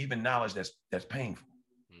power, even knowledge that's painful.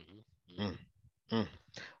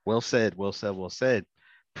 Well said, well said, well said.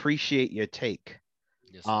 Appreciate your take.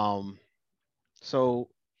 Yes, so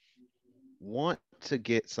want to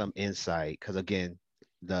get some insight, because again,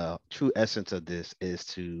 the true essence of this is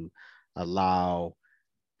to allow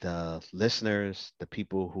the listeners, the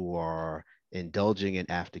people who are indulging in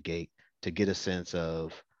Aftergate, to get a sense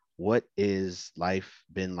of what is life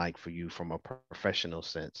been like for you from a professional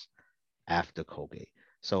sense after Colgate.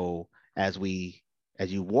 So as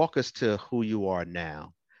you walk us to who you are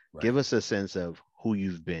now, right, give us a sense of who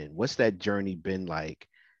you've been. What's that journey been like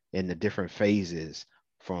in the different phases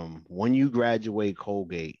from when you graduate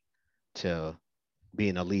Colgate to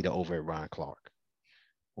being a leader over at Ron Clark?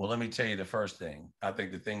 Well, let me tell you the first thing. I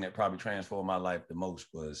think the thing that probably transformed my life the most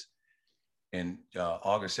was in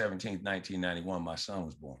August 17th, 1991, my son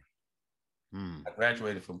was born. I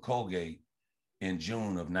graduated from Colgate in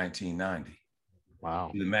June of 1990.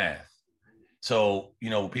 Wow. Do the math. So,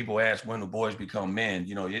 people ask when the boys become men,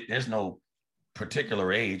 there's no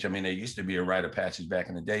particular age. I mean, there used to be a rite of passage back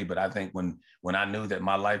in the day, but I think when I knew that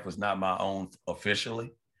my life was not my own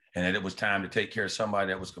officially, and that it was time to take care of somebody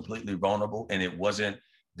that was completely vulnerable, and it wasn't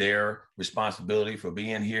their responsibility for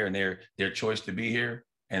being here and their choice to be here,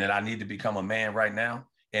 and that I need to become a man right now,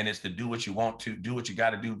 and it's to do what you want to, do what you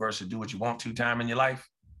got to do versus do what you want to time in your life.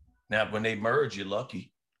 Now, when they merge, you're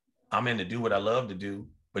lucky. I'm in to do what I love to do,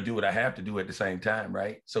 but do what I have to do at the same time,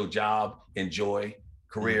 right? So job and joy,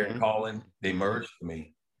 career and calling, they merged for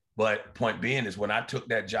me. But point being is when I took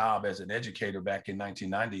that job as an educator back in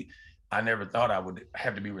 1990, I never thought I would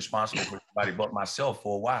have to be responsible for anybody but myself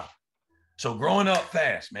for a while. So growing up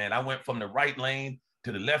fast, man, I went from the right lane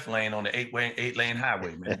to the left lane on the eight lane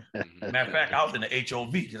highway, man. Matter of fact, I was in the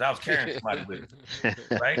HOV because I was carrying somebody with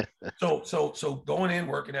me, right? So going in,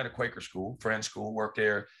 working at a Quaker school, friend school, worked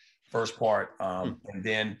there first part. And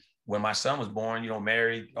then when my son was born,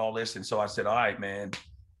 married, all this. And so I said, all right, man,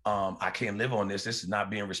 I can't live on this. This is not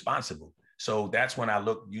being responsible. So that's when I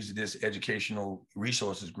looked, using this educational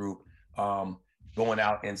resources group, going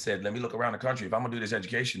out and said, let me look around the country. If I'm gonna do this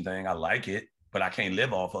education thing, I like it, but I can't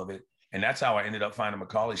live off of it. And that's how I ended up finding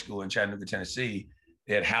Macaulay School in Chattanooga, Tennessee.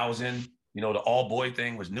 They had housing, the all boy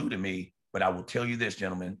thing was new to me, but I will tell you this,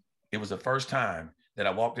 gentlemen, it was the first time that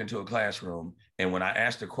I walked into a classroom. And when I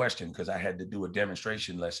asked a question, because I had to do a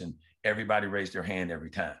demonstration lesson, everybody raised their hand every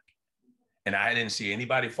time. And I didn't see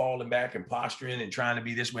anybody falling back and posturing and trying to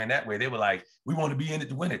be this way and that way. They were like, we want to be in it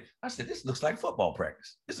to win it. I said, this looks like football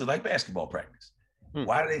practice. This is like basketball practice.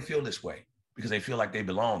 Why do they feel this way? Because they feel like they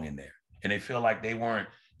belong in there. And they feel like they weren't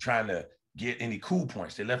trying to get any cool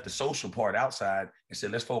points. They left the social part outside and said,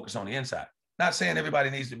 let's focus on the inside. Not saying everybody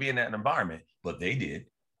needs to be in that environment, but they did,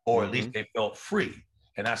 or at least they felt free.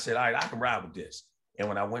 And I said, all right, I can ride with this. And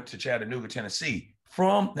when I went to Chattanooga, Tennessee,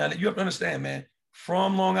 now you have to understand, man,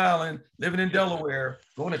 from Long Island, living in Delaware,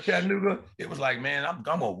 going to Chattanooga, it was like, man, I'm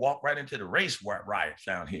going to walk right into the race riots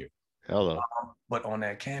down here. Hello. But on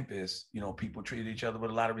that campus, people treated each other with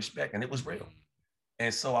a lot of respect, and it was real.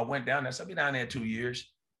 And so I went down there. So I've been down there 2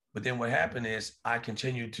 years. But then what happened is they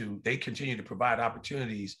continued to provide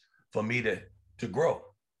opportunities for me to grow.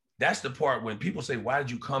 That's the part when people say, why did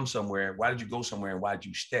you come somewhere? Why did you go somewhere? And why did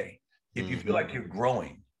you stay? If you feel like you're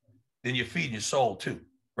growing, then you're feeding your soul too,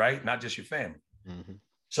 right? Not just your family.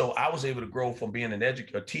 So I was able to grow from being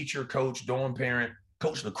a teacher, coach, dorm parent,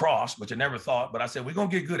 coach lacrosse, which I never thought, but I said, we're going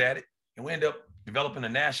to get good at it. And we end up developing a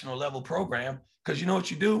national level program. Because you know what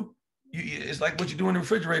you do? It's like what you do in the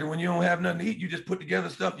refrigerator when you don't have nothing to eat. You just put together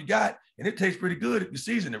stuff you got, and it tastes pretty good if you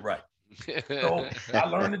season it right. So I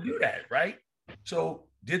learned to do that, right? So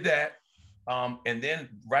did that. And then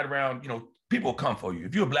right around, people come for you.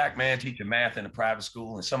 If you're a Black man teaching math in a private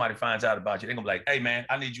school and somebody finds out about you, they're going to be like, hey, man,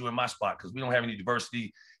 I need you in my spot because we don't have any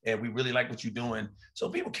diversity and we really like what you're doing. So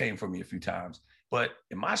people came for me a few times. But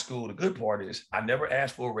in my school, the good part is I never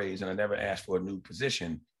asked for a raise and I never asked for a new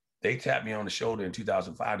position. They tapped me on the shoulder in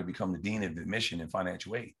 2005 to become the dean of admission and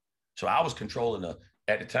financial aid. So I was controlling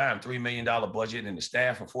at the time, $3 million budget and the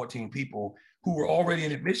staff of 14 people who were already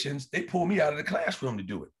in admissions. They pulled me out of the classroom to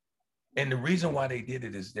do it. And the reason why they did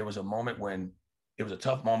it is there was a moment when it was a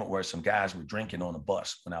tough moment where some guys were drinking on a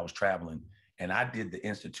bus when I was traveling. And I did the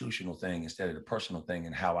institutional thing instead of the personal thing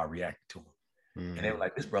and how I reacted to them. And they were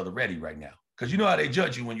like, this brother ready right now. Because you know how they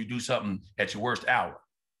judge you when you do something at your worst hour.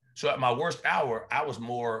 So at my worst hour, I was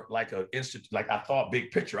more like I thought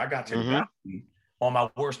big picture. I got to the balcony on my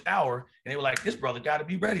worst hour, and they were like, this brother got to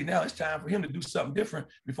be ready now. It's time for him to do something different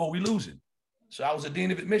before we lose him. So I was a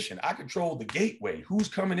dean of admission. I controlled the gateway, who's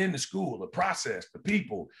coming into school, the process, the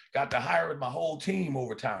people, got to hire my whole team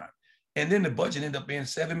over time. And then the budget ended up being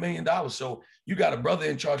 $7 million. So you got a brother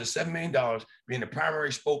in charge of $7 million, being the primary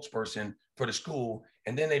spokesperson for the school.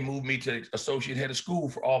 And then they moved me to associate head of school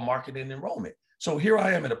for all marketing and enrollment. So here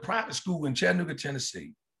I am at a private school in Chattanooga,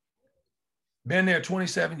 Tennessee. Been there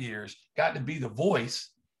 27 years, got to be the voice.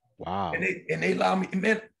 Wow. And they allowed me,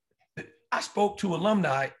 man, I spoke to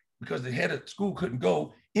alumni because the head of school couldn't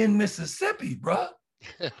go in Mississippi, bro.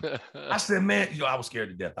 I said, man, I was scared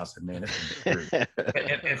to death. I said, man, that's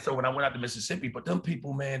and so when I went out to Mississippi, but them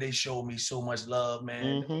people, man, they showed me so much love,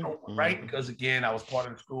 man, right? Because again, I was part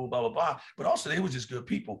of the school, blah, blah, blah. But also they were just good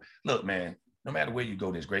people. Look, man, no matter where you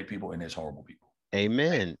go, there's great people and there's horrible people.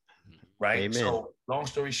 Amen. Right. Amen. So long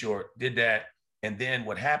story short, did that. And then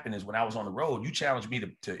what happened is when I was on the road, you challenged me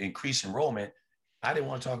to increase enrollment. I didn't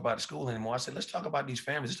want to talk about the school anymore. I said, let's talk about these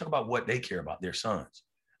families. Let's talk about what they care about, their sons.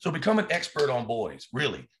 So become an expert on boys,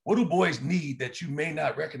 really. What do boys need that you may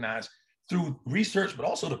not recognize through research, but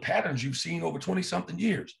also the patterns you've seen over 20-something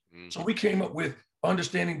years? So we came up with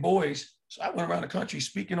understanding boys. So I went around the country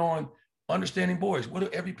speaking on understanding boys. What do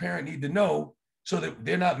every parent need to know so that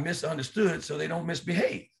they're not misunderstood, so they don't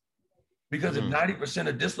misbehave? Because if 90%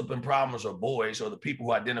 of discipline problems are boys or the people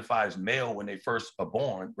who identify as male when they first are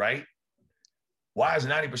born, right? Why is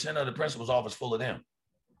 90% of the principal's office full of them?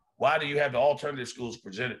 Why do you have the alternative schools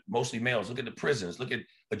presented mostly males? Look at the prisons, look at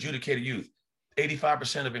adjudicated youth.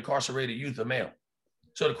 85% of incarcerated youth are male.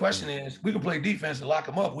 So the question is, we can play defense and lock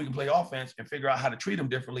them up. We can play offense and figure out how to treat them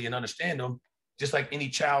differently and understand them, just like any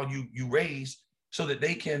child you raise, so that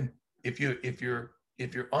they can, if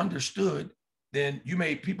you're understood, then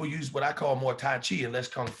people use what I call more Tai Chi and less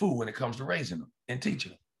Kung Fu when it comes to raising them and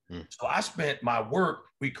teaching them. So I spent my work,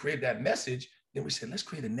 we created that message. Then we said, let's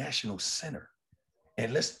create a national center.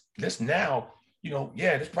 And let's now,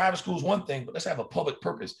 this private school is one thing, but let's have a public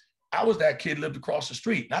purpose. I was that kid lived across the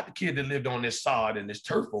street, not the kid that lived on this sod and this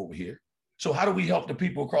turf over here. So how do we help the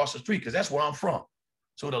people across the street? Because that's where I'm from.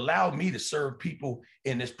 So it allowed me to serve people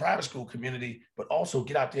in this private school community, but also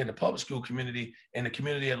get out there in the public school community and the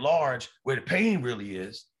community at large where the pain really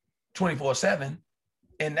is 24/7.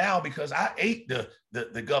 And now, because I ate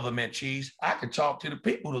the government cheese, I can talk to the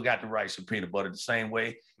people who got the rice and peanut butter the same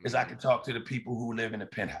way as I can talk to the people who live in the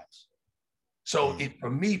penthouse. So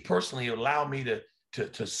for me personally, it allowed me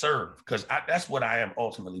to serve, because that's what I am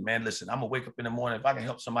ultimately, man. Listen, I'm gonna wake up in the morning. If I can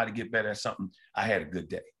help somebody get better at something, I had a good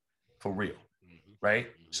day, for real,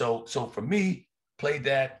 right? So for me, played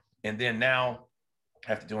that, and then now,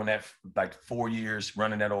 after doing that for like 4 years,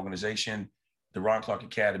 running that organization, the Ron Clark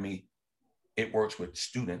Academy. It works with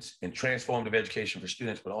students in transformative education for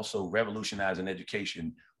students, but also revolutionizing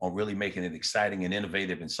education on really making it exciting and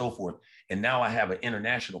innovative and so forth. And now I have an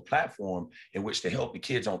international platform in which to help the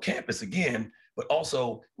kids on campus again, but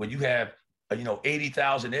also when you have,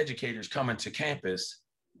 80,000 educators coming to campus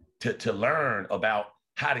to learn about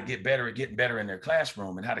how to get better at getting better in their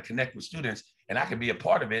classroom and how to connect with students. And I can be a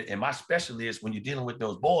part of it. And my specialty is when you're dealing with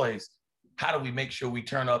those boys, how do we make sure we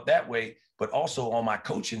turn up that way? But also on my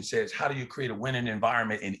coaching says, how do you create a winning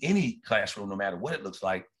environment in any classroom, no matter what it looks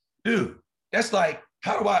like? Dude, That's like,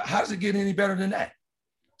 how does it get any better than that?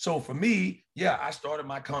 So for me, yeah, I started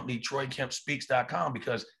my company, TroyKempSpeaks.com,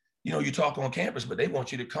 because, you know, you talk on campus, but they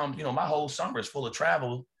want you to come, you know, my whole summer is full of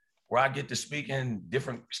travel where I get to speak in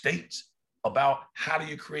different states about how do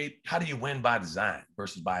you win by design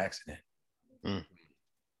versus by accident. Mm.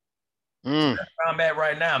 So that's where I'm at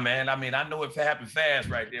right now, man. I mean, I know it happened fast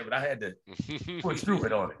right there, but I had to push through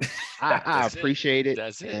it on it. I appreciate it.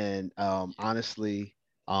 That's it. And honestly,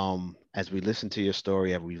 as we listen to your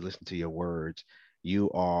story, as we listen to your words,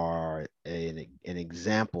 you are an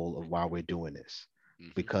example of why we're doing this.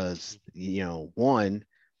 Because, you know, one,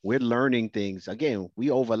 we're learning things. Again,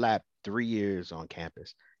 we overlap 3 years on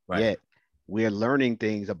campus, right. Yet we're learning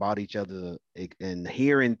things about each other and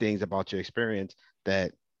hearing things about your experience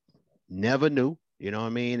that never knew, you know what I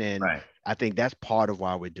mean? And right. I think that's part of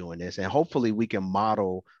why we're doing this. And hopefully we can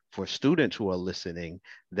model for students who are listening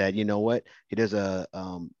that, you know what, it is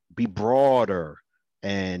be broader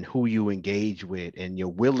and who you engage with and your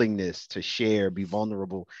willingness to share, be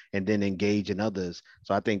vulnerable, and then engage in others.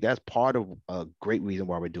 So I think that's part of a great reason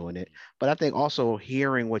why we're doing it. But I think also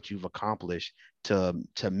hearing what you've accomplished to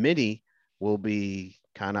many will be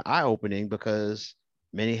kind of eye-opening, because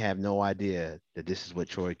many have no idea that this is what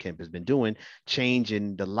Troy Kemp has been doing,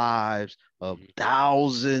 changing the lives of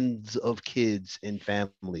thousands of kids and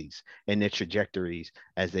families and their trajectories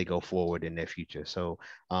as they go forward in their future. So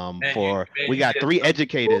we got three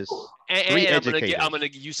educators. I'm gonna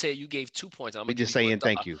you say you gave 2 points. I'm just saying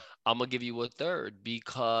thank you. I'm gonna give you a third,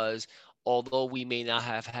 because although we may not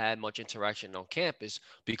have had much interaction on campus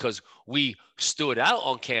because we stood out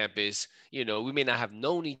on campus, you know, we may not have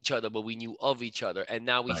known each other, but we knew of each other. And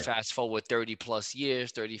now we fast forward 30 plus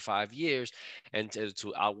years, 35 years. And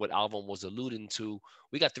to what Alvin was alluding to,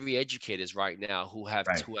 we got 3 educators right now who have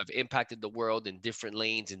impacted the world in different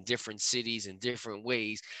lanes, in different cities, in different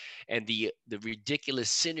ways. And the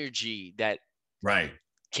ridiculous synergy that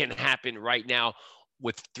can happen right now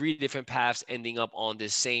with 3 different paths ending up on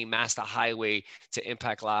this same master highway to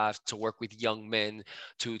impact lives, to work with young men,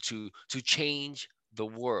 to change the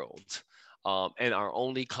world. And our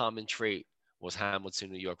only common trait was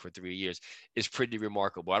Hamilton, New York for 3 years. Is pretty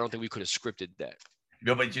remarkable. I don't think we could have scripted that.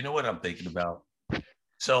 No, but you know what I'm thinking about?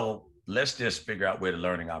 So let's just figure out where the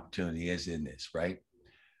learning opportunity is in this, right?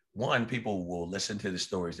 One, people will listen to the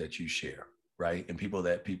stories that you share, right? And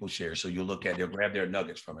people share. So you'll look at, they'll grab their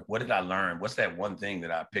nuggets from it. What did I learn? What's that one thing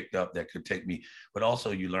that I picked up that could take me? But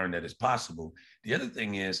also you learn that it's possible. The other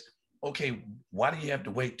thing is, okay, why do you have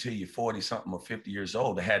to wait till you're 40 something or 50 years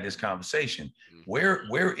old to have this conversation?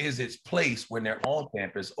 Where is its place when they're on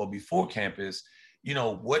campus or before campus? You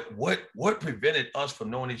know, what prevented us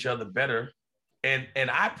from knowing each other better? And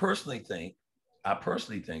I personally think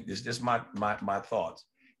this is just my thoughts,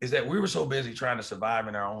 is that we were so busy trying to survive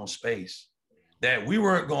in our own space that we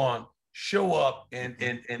weren't going to show up. And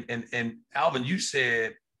Alvin, you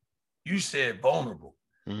said vulnerable.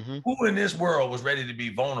 Mm-hmm. Who in this world was ready to be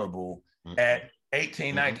vulnerable at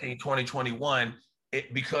 18, 19, 20, 21?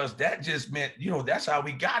 Because that just meant, you know, that's how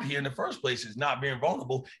we got here in the first place, is not being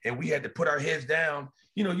vulnerable. And we had to put our heads down.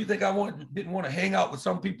 You know, you think didn't want to hang out with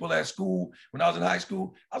some people at school when I was in high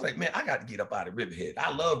school? I was like, man, I got to get up out of Riverhead.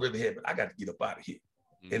 I love Riverhead, but I got to get up out of here.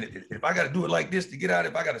 And if I got to do it like this to get out,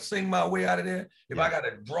 if I got to sing my way out of there, if I got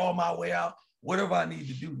to draw my way out, whatever I need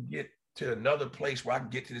to do to get to another place where I can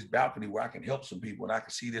get to this balcony where I can help some people and I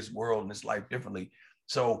can see this world and this life differently.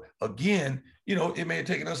 So again, you know, it may have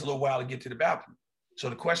taken us a little while to get to the balcony. So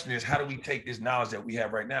the question is, how do we take this knowledge that we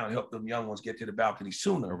have right now and help them young ones get to the balcony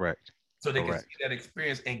sooner? Correct. So they can see that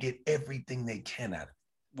experience and get everything they can out of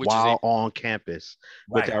it. While on campus,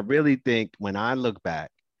 Right. which I really think, when I look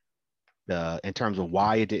back, in terms of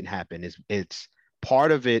why it didn't happen, it's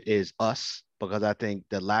part of it is us, because I think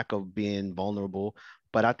the lack of being vulnerable.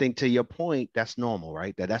 But I think, to your point, that's normal,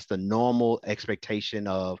 right? That's the normal expectation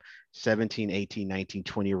of 17, 18, 19,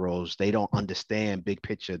 20-year-olds. They don't understand big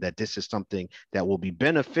picture, that this is something that will be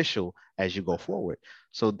beneficial as you go forward.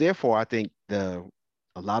 So therefore, I think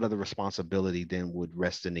a lot of the responsibility then would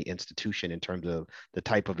rest in the institution in terms of the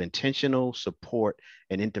type of intentional support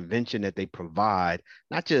and intervention that they provide,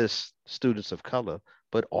 not just students of color,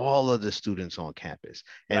 but all of the students on campus,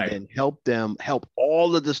 and then help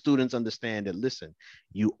all of the students understand that, listen,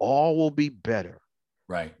 you all will be better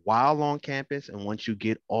while on campus and once you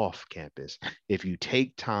get off campus, if you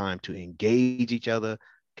take time to engage each other,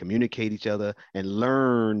 communicate each other, and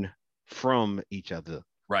learn from each other.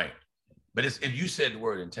 Right. But if you said the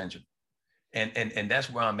word intentional, and that's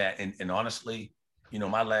where I'm at. And honestly, you know,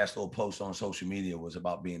 my last little post on social media was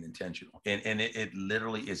about being intentional. And it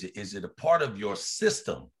literally is it a part of your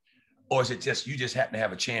system Or is it just you just happen to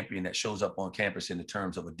have a champion that shows up on campus in the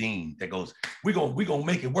terms of a dean that goes, we're gonna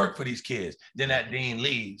make it work for these kids. Then that dean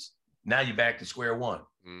leaves. Now you're back to square one.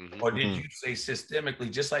 Or did you say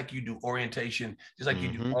systemically, just like you do orientation, just like you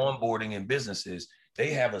do onboarding in businesses,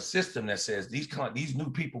 they have a system that says these new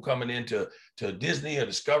people coming into Disney or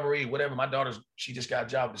Discovery, whatever. My daughter, she just got a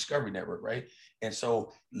job at Discovery Network, right? And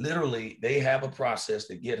so literally they have a process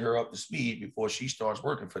to get her up to speed before she starts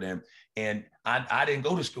working for them. And I didn't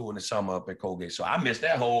go to school in the summer up at Colgate. So I missed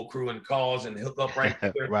that whole crew and calls and the hookup right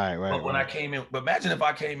there. Right. But when I came in, but imagine if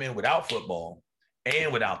I came in without football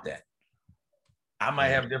and without that. I might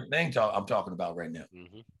have a different thing I'm talking about right now.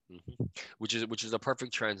 Which is a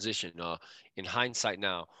perfect transition. In hindsight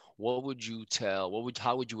now, how would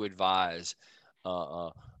you advise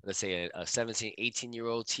let's say a 17,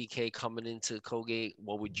 18-year-old TK coming into Colgate?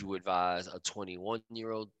 What would you advise a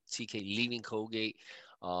 21-year-old TK leaving Colgate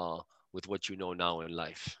with what you know now in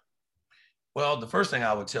life? Well, the first thing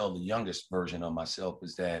I would tell the youngest version of myself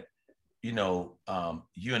is that, you're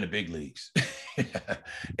in the big leagues.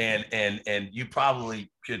 and you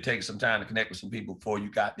probably should take some time to connect with some people before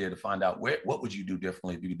you got there to find out what would you do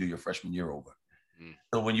differently if you could do your freshman year over.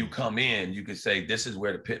 So when you come in, you could say, this is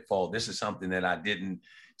where the pitfall, this is something that I didn't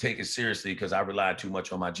take it seriously because I relied too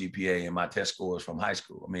much on my GPA and my test scores from high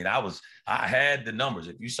school. I mean, I had the numbers.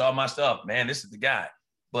 If you saw my stuff, man, this is the guy.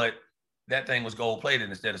 But that thing was gold plated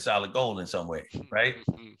instead of solid gold in some way, right?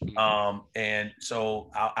 And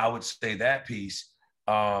so I would say that piece.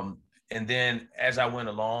 And then as I went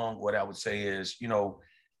along, what I would say is,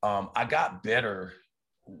 I got better.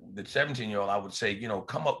 The 17-year-old, I would say,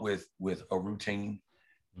 come up with a routine,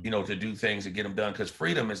 to do things and get them done. Because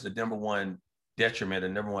freedom is the number one detriment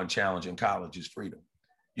and number one challenge in college is freedom.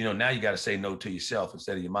 Now you got to say no to yourself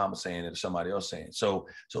instead of your mama saying it or somebody else saying it. So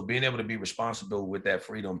being able to be responsible with that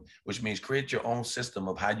freedom, which means create your own system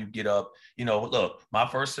of how you get up. Look, my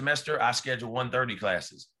first semester, I scheduled 1:30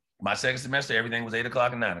 classes. My second semester, everything was 8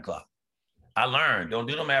 o'clock and 9 o'clock. I learned, don't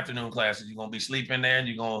do them afternoon classes. You're going to be sleeping there and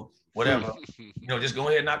you're going to whatever, just go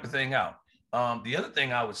ahead and knock the thing out. The other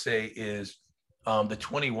thing I would say is the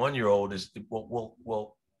 21-year-old is,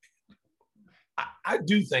 I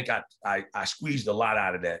do think I squeezed a lot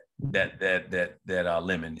out of that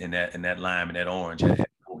lemon and that lime and that orange at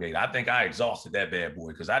Colgate. I think I exhausted that bad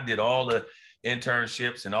boy because I did all the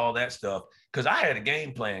internships and all that stuff because I had a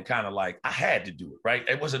game plan, kind of like I had to do it, right?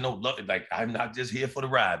 It wasn't no luck, like I'm not just here for the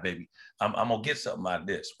ride, baby. I'm gonna get something out of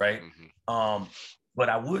this, right? But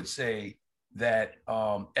I would say that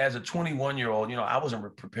as a 21-year-old, I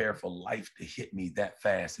wasn't prepared for life to hit me that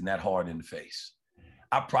fast and that hard in the face.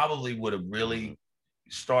 I probably would have really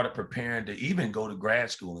started preparing to even go to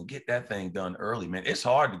grad school and get that thing done early, man. It's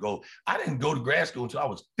hard to go. I didn't go to grad school until I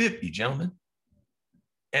was 50, gentlemen.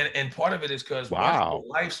 And part of it is because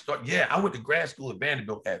life started. Yeah, I went to grad school at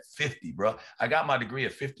Vanderbilt at 50, bro. I got my degree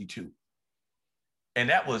at 52. And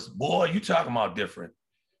that was, boy, you talking about different,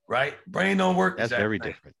 right? Brain don't work. That's very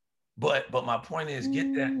different. But my point is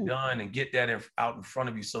get that done and get that out in front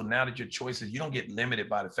of you. So now that your choices, you don't get limited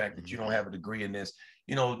by the fact that you don't have a degree in this.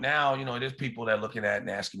 Now, there's people that are looking at and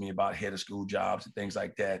asking me about head of school jobs and things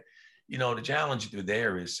like that. The challenge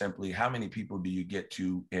there is simply how many people do you get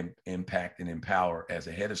to impact and empower as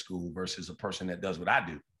a head of school versus a person that does what I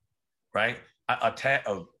do, right?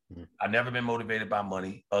 I've never been motivated by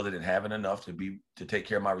money other than having enough to take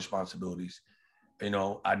care of my responsibilities.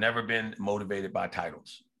 I've never been motivated by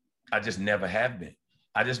titles. I just never have been.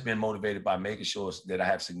 I just been motivated by making sure that I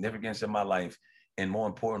have significance in my life and more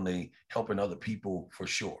importantly, helping other people for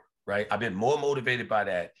sure, right? I've been more motivated by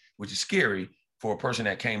that, which is scary for a person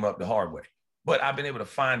that came up the hard way. But I've been able to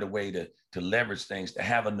find a way to leverage things, to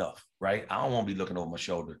have enough, right? I don't want to be looking over my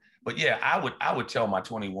shoulder. But yeah, I would tell my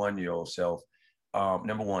 21-year-old self,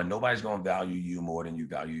 number one, nobody's going to value you more than you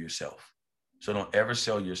value yourself. So don't ever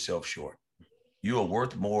sell yourself short. You are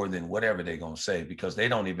worth more than whatever they're going to say because they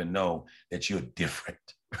don't even know that you're different,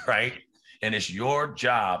 right? And it's your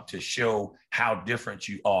job to show how different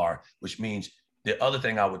you are, which means the other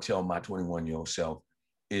thing I would tell my 21-year-old self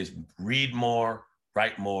is read more,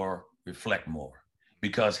 write more, reflect more.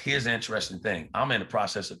 Because here's the interesting thing. I'm in the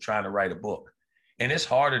process of trying to write a book. And it's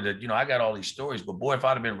harder to, I got all these stories, but boy, if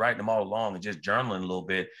I'd have been writing them all along and just journaling a little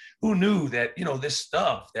bit, who knew that, this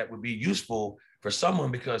stuff that would be useful for someone,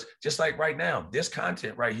 because just like right now, this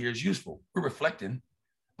content right here is useful. We're reflecting.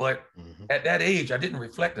 But at that age, I didn't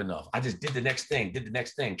reflect enough. I just did the next thing,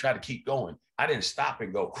 try to keep going. I didn't stop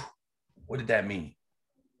and go, what did that mean?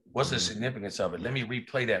 What's the significance of it? Let me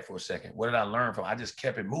replay that for a second. What did I learn from it? I just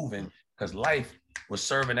kept it moving because life was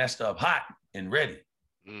serving that stuff hot and ready.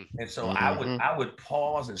 And so I would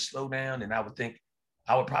pause and slow down and I would think,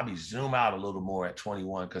 I would probably zoom out a little more at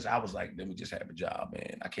 21 because I was like, let me just have a job,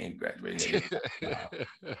 man. I can't graduate.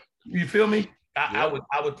 You feel me? I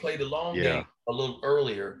would play the long game a little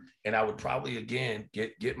earlier, and I would probably again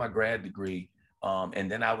get my grad degree.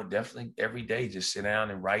 And then I would definitely every day just sit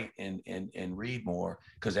down and write and read more.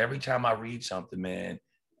 Because every time I read something, man,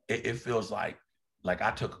 it feels like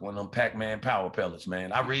I took one of them Pac-Man power pellets,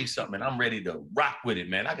 man. I read something and I'm ready to rock with it,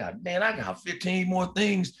 man. I got 15 more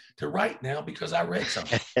things to write now because I read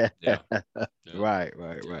something. Right.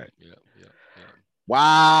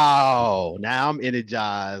 Wow. Now I'm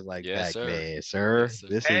energized like Yes, Pac-Man, sir. sir.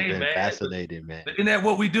 This has been fascinating, man. Isn't that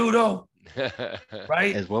what we do, though?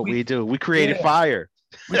 Right? It's what we do. We created fire.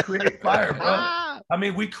 We create fire, bro. I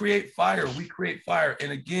mean, we create fire.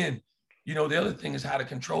 And again, you know, the other thing is how to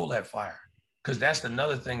control that fire. Because that's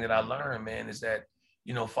another thing that I learned, man, is that,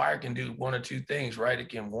 you know, fire can do one or two things, right? It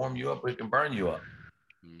can warm you up or it can burn you up.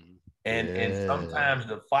 And sometimes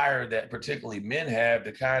the fire that particularly men have,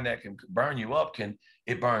 the kind that can burn you up,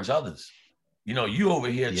 it burns others. You know, you over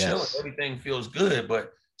here chilling, everything feels good,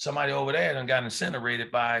 but somebody over there done got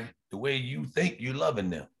incinerated by the way you think you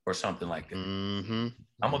loving them or something like that. I'm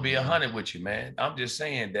gonna be 100 with you, man. I'm just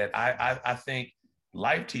saying that I think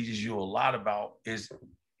life teaches you a lot about is,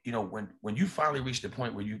 you know, when you finally reach the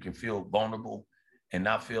point where you can feel vulnerable and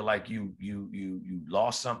not feel like you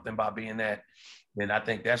lost something by being that, then I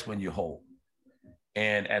think that's when you're whole.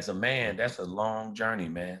 And as a man, that's a long journey,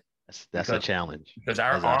 man. That's a challenge. Because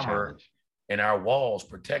our armor and our walls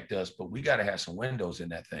protect us, but we got to have some windows in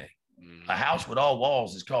that thing. A house with all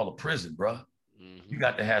walls is called a prison, bro. You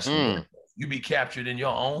got to have some windows. You be captured in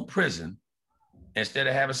your own prison instead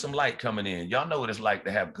of having some light coming in. Y'all know what it's like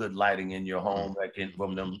to have good lighting in your home, like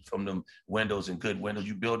from them windows and good windows.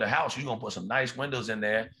 You build a house, you're gonna put some nice windows in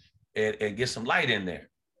there and get some light in there.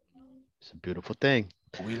 It's a beautiful thing.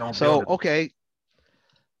 We don't. So okay,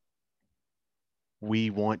 we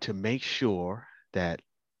want to make sure that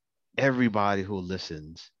everybody who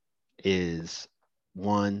listens is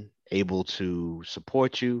able to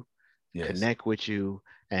support you, connect with you,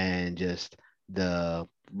 and just the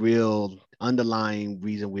real underlying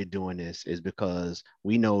reason we're doing this is because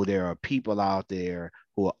we know there are people out there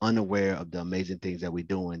who are unaware of the amazing things that we're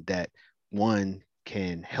doing that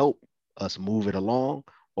can help us move it along,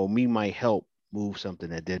 or we might help move something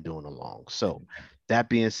that they're doing along. So that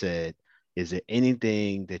being said, is there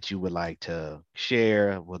anything that you would like to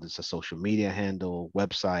share, whether it's a social media handle,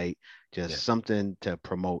 website, just something to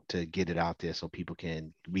promote, to get it out there so people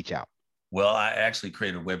can reach out? Well, I actually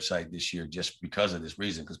created a website this year just because of this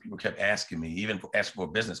reason, because people kept asking me, even asking for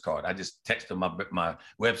a business card. I just texted my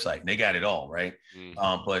website and they got it all, right?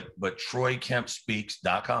 But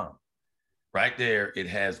TroyKempSpeaks.com. Right there, it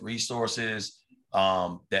has resources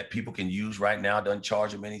that people can use right now. Doesn't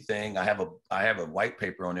charge them anything. I have a white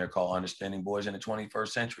paper on there called Understanding Boys in the 21st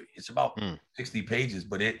Century. It's about 60 pages,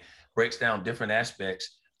 but it breaks down different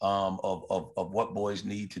aspects of what boys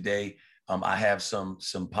need today. I have some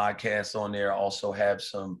podcasts on there. I also have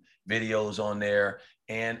some videos on there,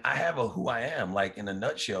 and I have a who I am, like in a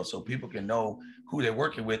nutshell, so people can know who they're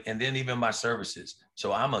working with, and then even my services.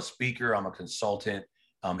 So I'm a speaker, I'm a consultant,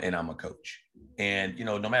 and I'm a coach. And, you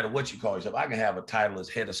know, no matter what you call yourself, I can have a title as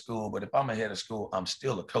head of school, but if I'm a head of school, I'm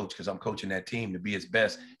still a coach because I'm coaching that team to be its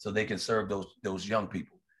best so they can serve those young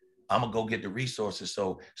people. I'm gonna go get the resources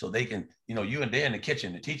so they can, you know, you and they're in the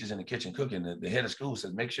kitchen, the teachers in the kitchen cooking, the head of school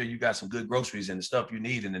says, make sure you got some good groceries and the stuff you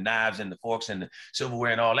need and the knives and the forks and the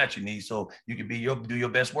silverware and all that you need so you can do your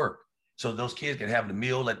best work. So those kids can have the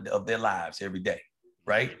meal of their lives every day,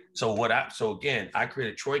 right? So again, I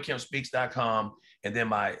created TroyKempSpeaks.com, and then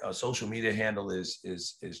my social media handle is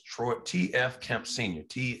Troy TF Kemp Senior.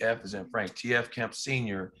 TF is in Frank, TF Kemp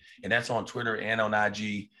Senior, and that's on Twitter and on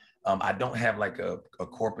IG. I don't have like a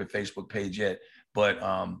corporate Facebook page yet, but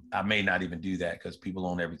I may not even do that because people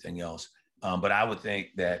own everything else. But I would think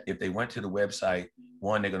that if they went to the website,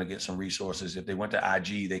 one, they're going to get some resources. If they went to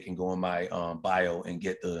IG, they can go in my bio and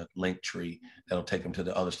get the link tree that'll take them to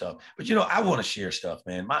the other stuff. But, you know, I want to share stuff,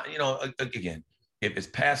 man. Again, if it's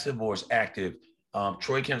passive or it's active,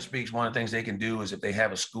 Troy Kemp Speaks, one of the things they can do is if they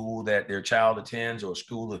have a school that their child attends or a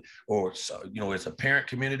school or, you know, it's a parent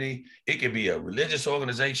community, it could be a religious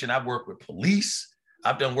organization. I've worked with police.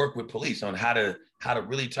 I've done work with police on how to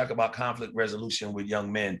really talk about conflict resolution with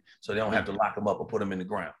young men so they don't have to lock them up or put them in the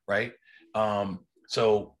ground, right?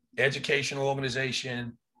 So educational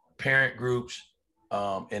organization, parent groups,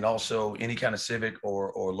 and also any kind of civic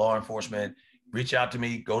or law enforcement. Reach out to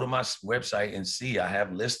me, go to my website and see. I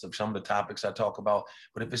have lists of some of the topics I talk about.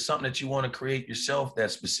 But if it's something that you want to create yourself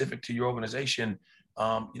that's specific to your organization,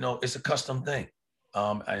 you know, it's a custom thing.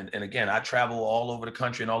 And again, I travel all over the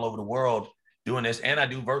country and all over the world doing this, and I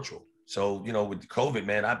do virtual. So, you know, with COVID,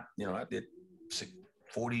 man, I did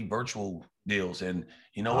 40 virtual deals, and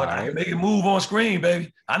you know what? I can make it move on screen,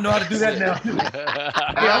 baby. I know how to do that now.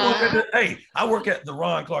 I work at the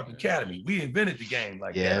Ron Clark Academy. We invented the game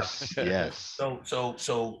like that. Yes.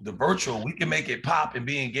 So the virtual, we can make it pop and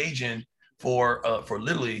be engaging for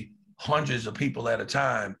literally hundreds of people at a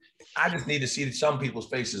time. I just need to see some people's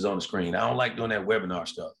faces on the screen. I don't like doing that webinar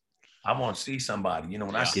stuff. I want to see somebody, you know,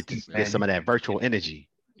 when I get some of that virtual energy.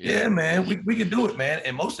 Yeah, man, we can do it, man.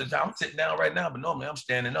 And most of the time I'm sitting down right now, but normally I'm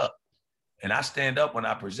standing up. And I stand up when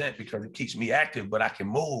I present because it keeps me active, but I can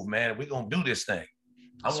move, man. We're going to do this thing.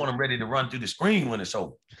 I want them ready to run through the screen when it's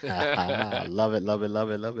over. Love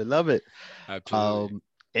it. Absolutely.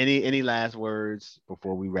 Any last words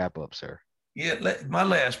before we wrap up, sir? Yeah, my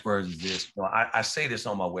last words is this. You know, I say this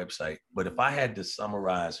on my website, but if I had to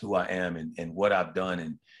summarize who I am and what I've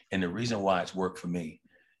done and the reason why it's worked for me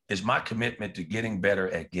is my commitment to getting better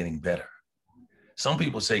at getting better. Some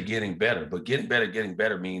people say getting better, but getting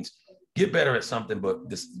better means get better at something,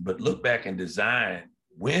 but look back and design.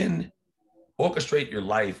 Orchestrate your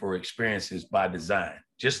life or experiences by design.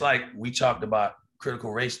 Just like we talked about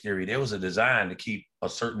critical race theory, there was a design to keep a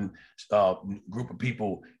certain group of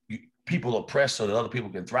people oppressed so that other people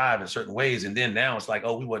can thrive in certain ways. And then now it's like,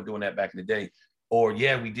 oh, we weren't doing that back in the day. Or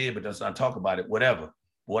yeah, we did, but let's not talk about it, whatever.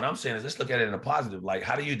 What I'm saying is let's look at it in a positive light.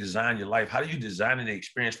 How do you design your life? How do you design the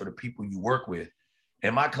experience for the people you work with?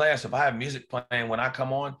 In my class, if I have music playing when I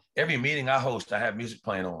come on, every meeting I host, I have music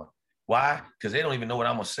playing on. Why? Because they don't even know what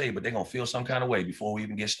I'm going to say, but they're going to feel some kind of way before we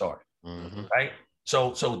even get started. Mm-hmm. Right?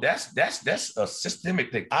 So that's a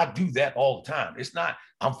systemic thing. I do that all the time. It's not,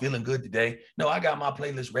 I'm feeling good today. No, I got my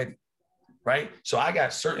playlist ready. Right? So I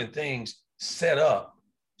got certain things set up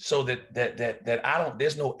so that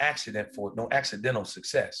there's no accidental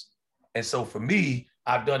success. And so for me,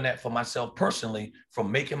 I've done that for myself personally,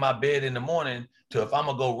 from making my bed in the morning to if I'm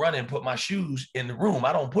gonna go run and put my shoes in the room,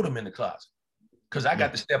 I don't put them in the closet because I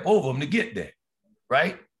got to step over them to get there,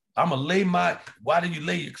 right? I'm gonna why do you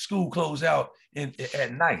lay your school clothes out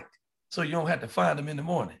at night? So you don't have to find them in the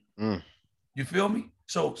morning. You feel me?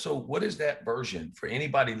 So what is that version for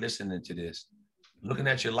anybody listening to this, looking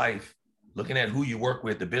at your life, looking at who you work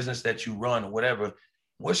with, the business that you run or whatever?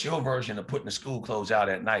 What's your version of putting the school clothes out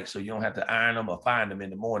at night so you don't have to iron them or find them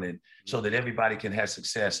in the morning so that everybody can have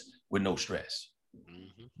success with no stress?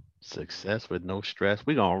 Success with no stress.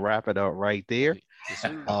 We're going to wrap it up right there.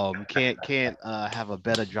 Can't have a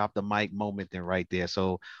better drop the mic moment than right there.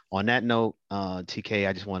 So on that note, TK,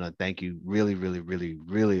 I just want to thank you. Really, really, really,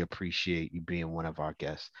 really appreciate you being one of our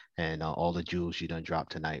guests and all the jewels you done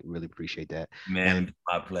dropped tonight. Really appreciate that. Man,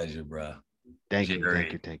 my pleasure, bro. Thank you.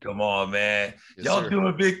 Come on, man. Yes, y'all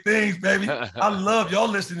doing big things, baby. I love y'all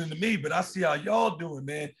listening to me, but I see how y'all doing,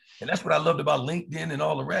 man. And that's what I loved about LinkedIn and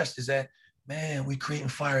all the rest is that, man, we creating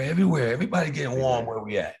fire everywhere. Everybody getting warm where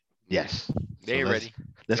we at. Yes. They're ready.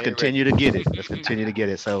 Let's continue to get it. Let's continue to get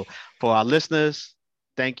it. So for our listeners,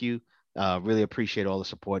 thank you. Really appreciate all the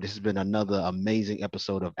support. This has been another amazing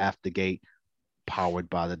episode of Aftergate, powered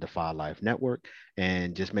by the Defy Life Network.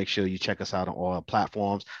 And just make sure you check us out on all our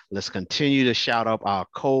platforms. Let's continue to shout out our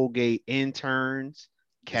Colgate interns,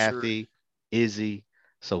 Kathy, Izzy,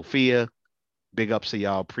 Sophia. Big ups to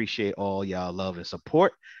y'all. Appreciate all y'all love and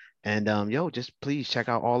support. And just please check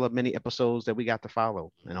out all the many episodes that we got to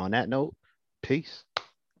follow. And on that note, peace.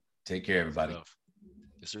 Take care, everybody.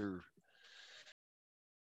 Yes, sir.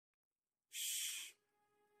 Shh.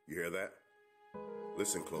 You hear that?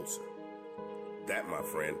 Listen closer. That, my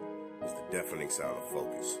friend, is the deafening sound of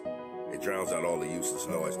focus. It drowns out all the useless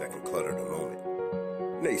noise that can clutter the moment.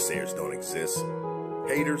 Naysayers don't exist.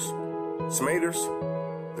 Haters? Smaters?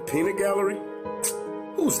 The peanut gallery?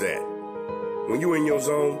 Who's that? When you're in your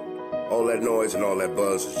zone, all that noise and all that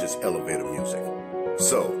buzz is just elevator music.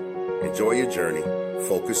 So, enjoy your journey,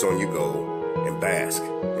 focus on your goal, and bask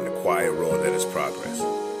in the quiet roar that is progress.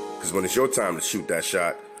 Because when it's your time to shoot that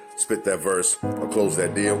shot, spit that verse, or close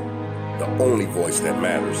that deal, the only voice that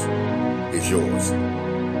matters is yours.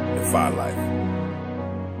 Defy Life.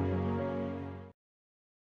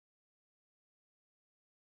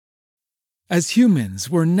 As humans,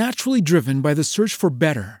 we're naturally driven by the search for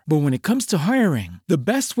better. But when it comes to hiring, the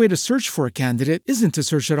best way to search for a candidate isn't to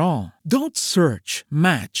search at all. Don't search,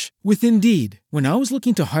 match with Indeed. When I was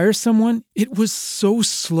looking to hire someone, it was so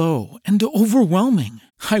slow and overwhelming.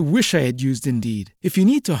 I wish I had used Indeed. If you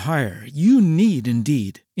need to hire, you need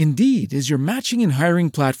Indeed. Indeed is your matching and hiring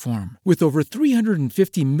platform with over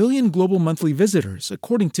 350 million global monthly visitors,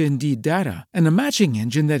 according to Indeed data, and a matching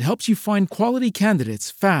engine that helps you find quality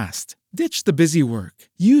candidates fast. Ditch the busy work.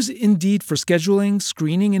 Use Indeed for scheduling,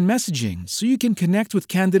 screening, and messaging so you can connect with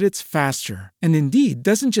candidates faster. And Indeed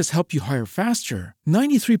doesn't just help you hire faster.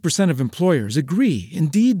 93% of employers agree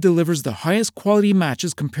Indeed delivers the highest quality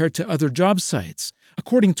matches compared to other job sites,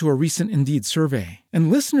 according to a recent Indeed survey.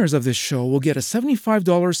 And listeners of this show will get a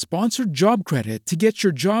 $75 sponsored job credit to get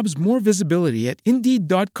your jobs more visibility at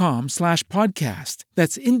Indeed.com/podcast.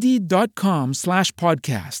 That's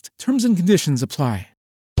Indeed.com/podcast. Terms and conditions apply.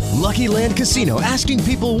 Lucky Land Casino, asking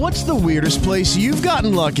people, what's the weirdest place you've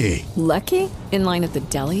gotten lucky? Lucky? In line at the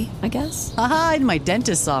deli, I guess? Aha, in my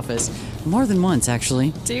dentist's office. More than once,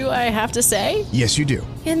 actually. Do I have to say? Yes, you do.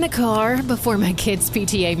 In the car before my kids'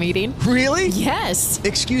 PTA meeting. Really? Yes.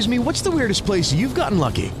 Excuse me, what's the weirdest place you've gotten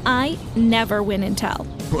lucky? I never win and tell.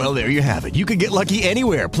 Well, there you have it. You can get lucky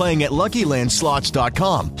anywhere, playing at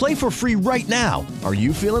LuckyLandSlots.com. Play for free right now. Are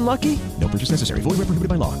you feeling lucky? No purchase necessary. Void where prohibited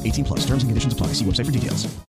by law. 18+. Terms and conditions apply. See website for details.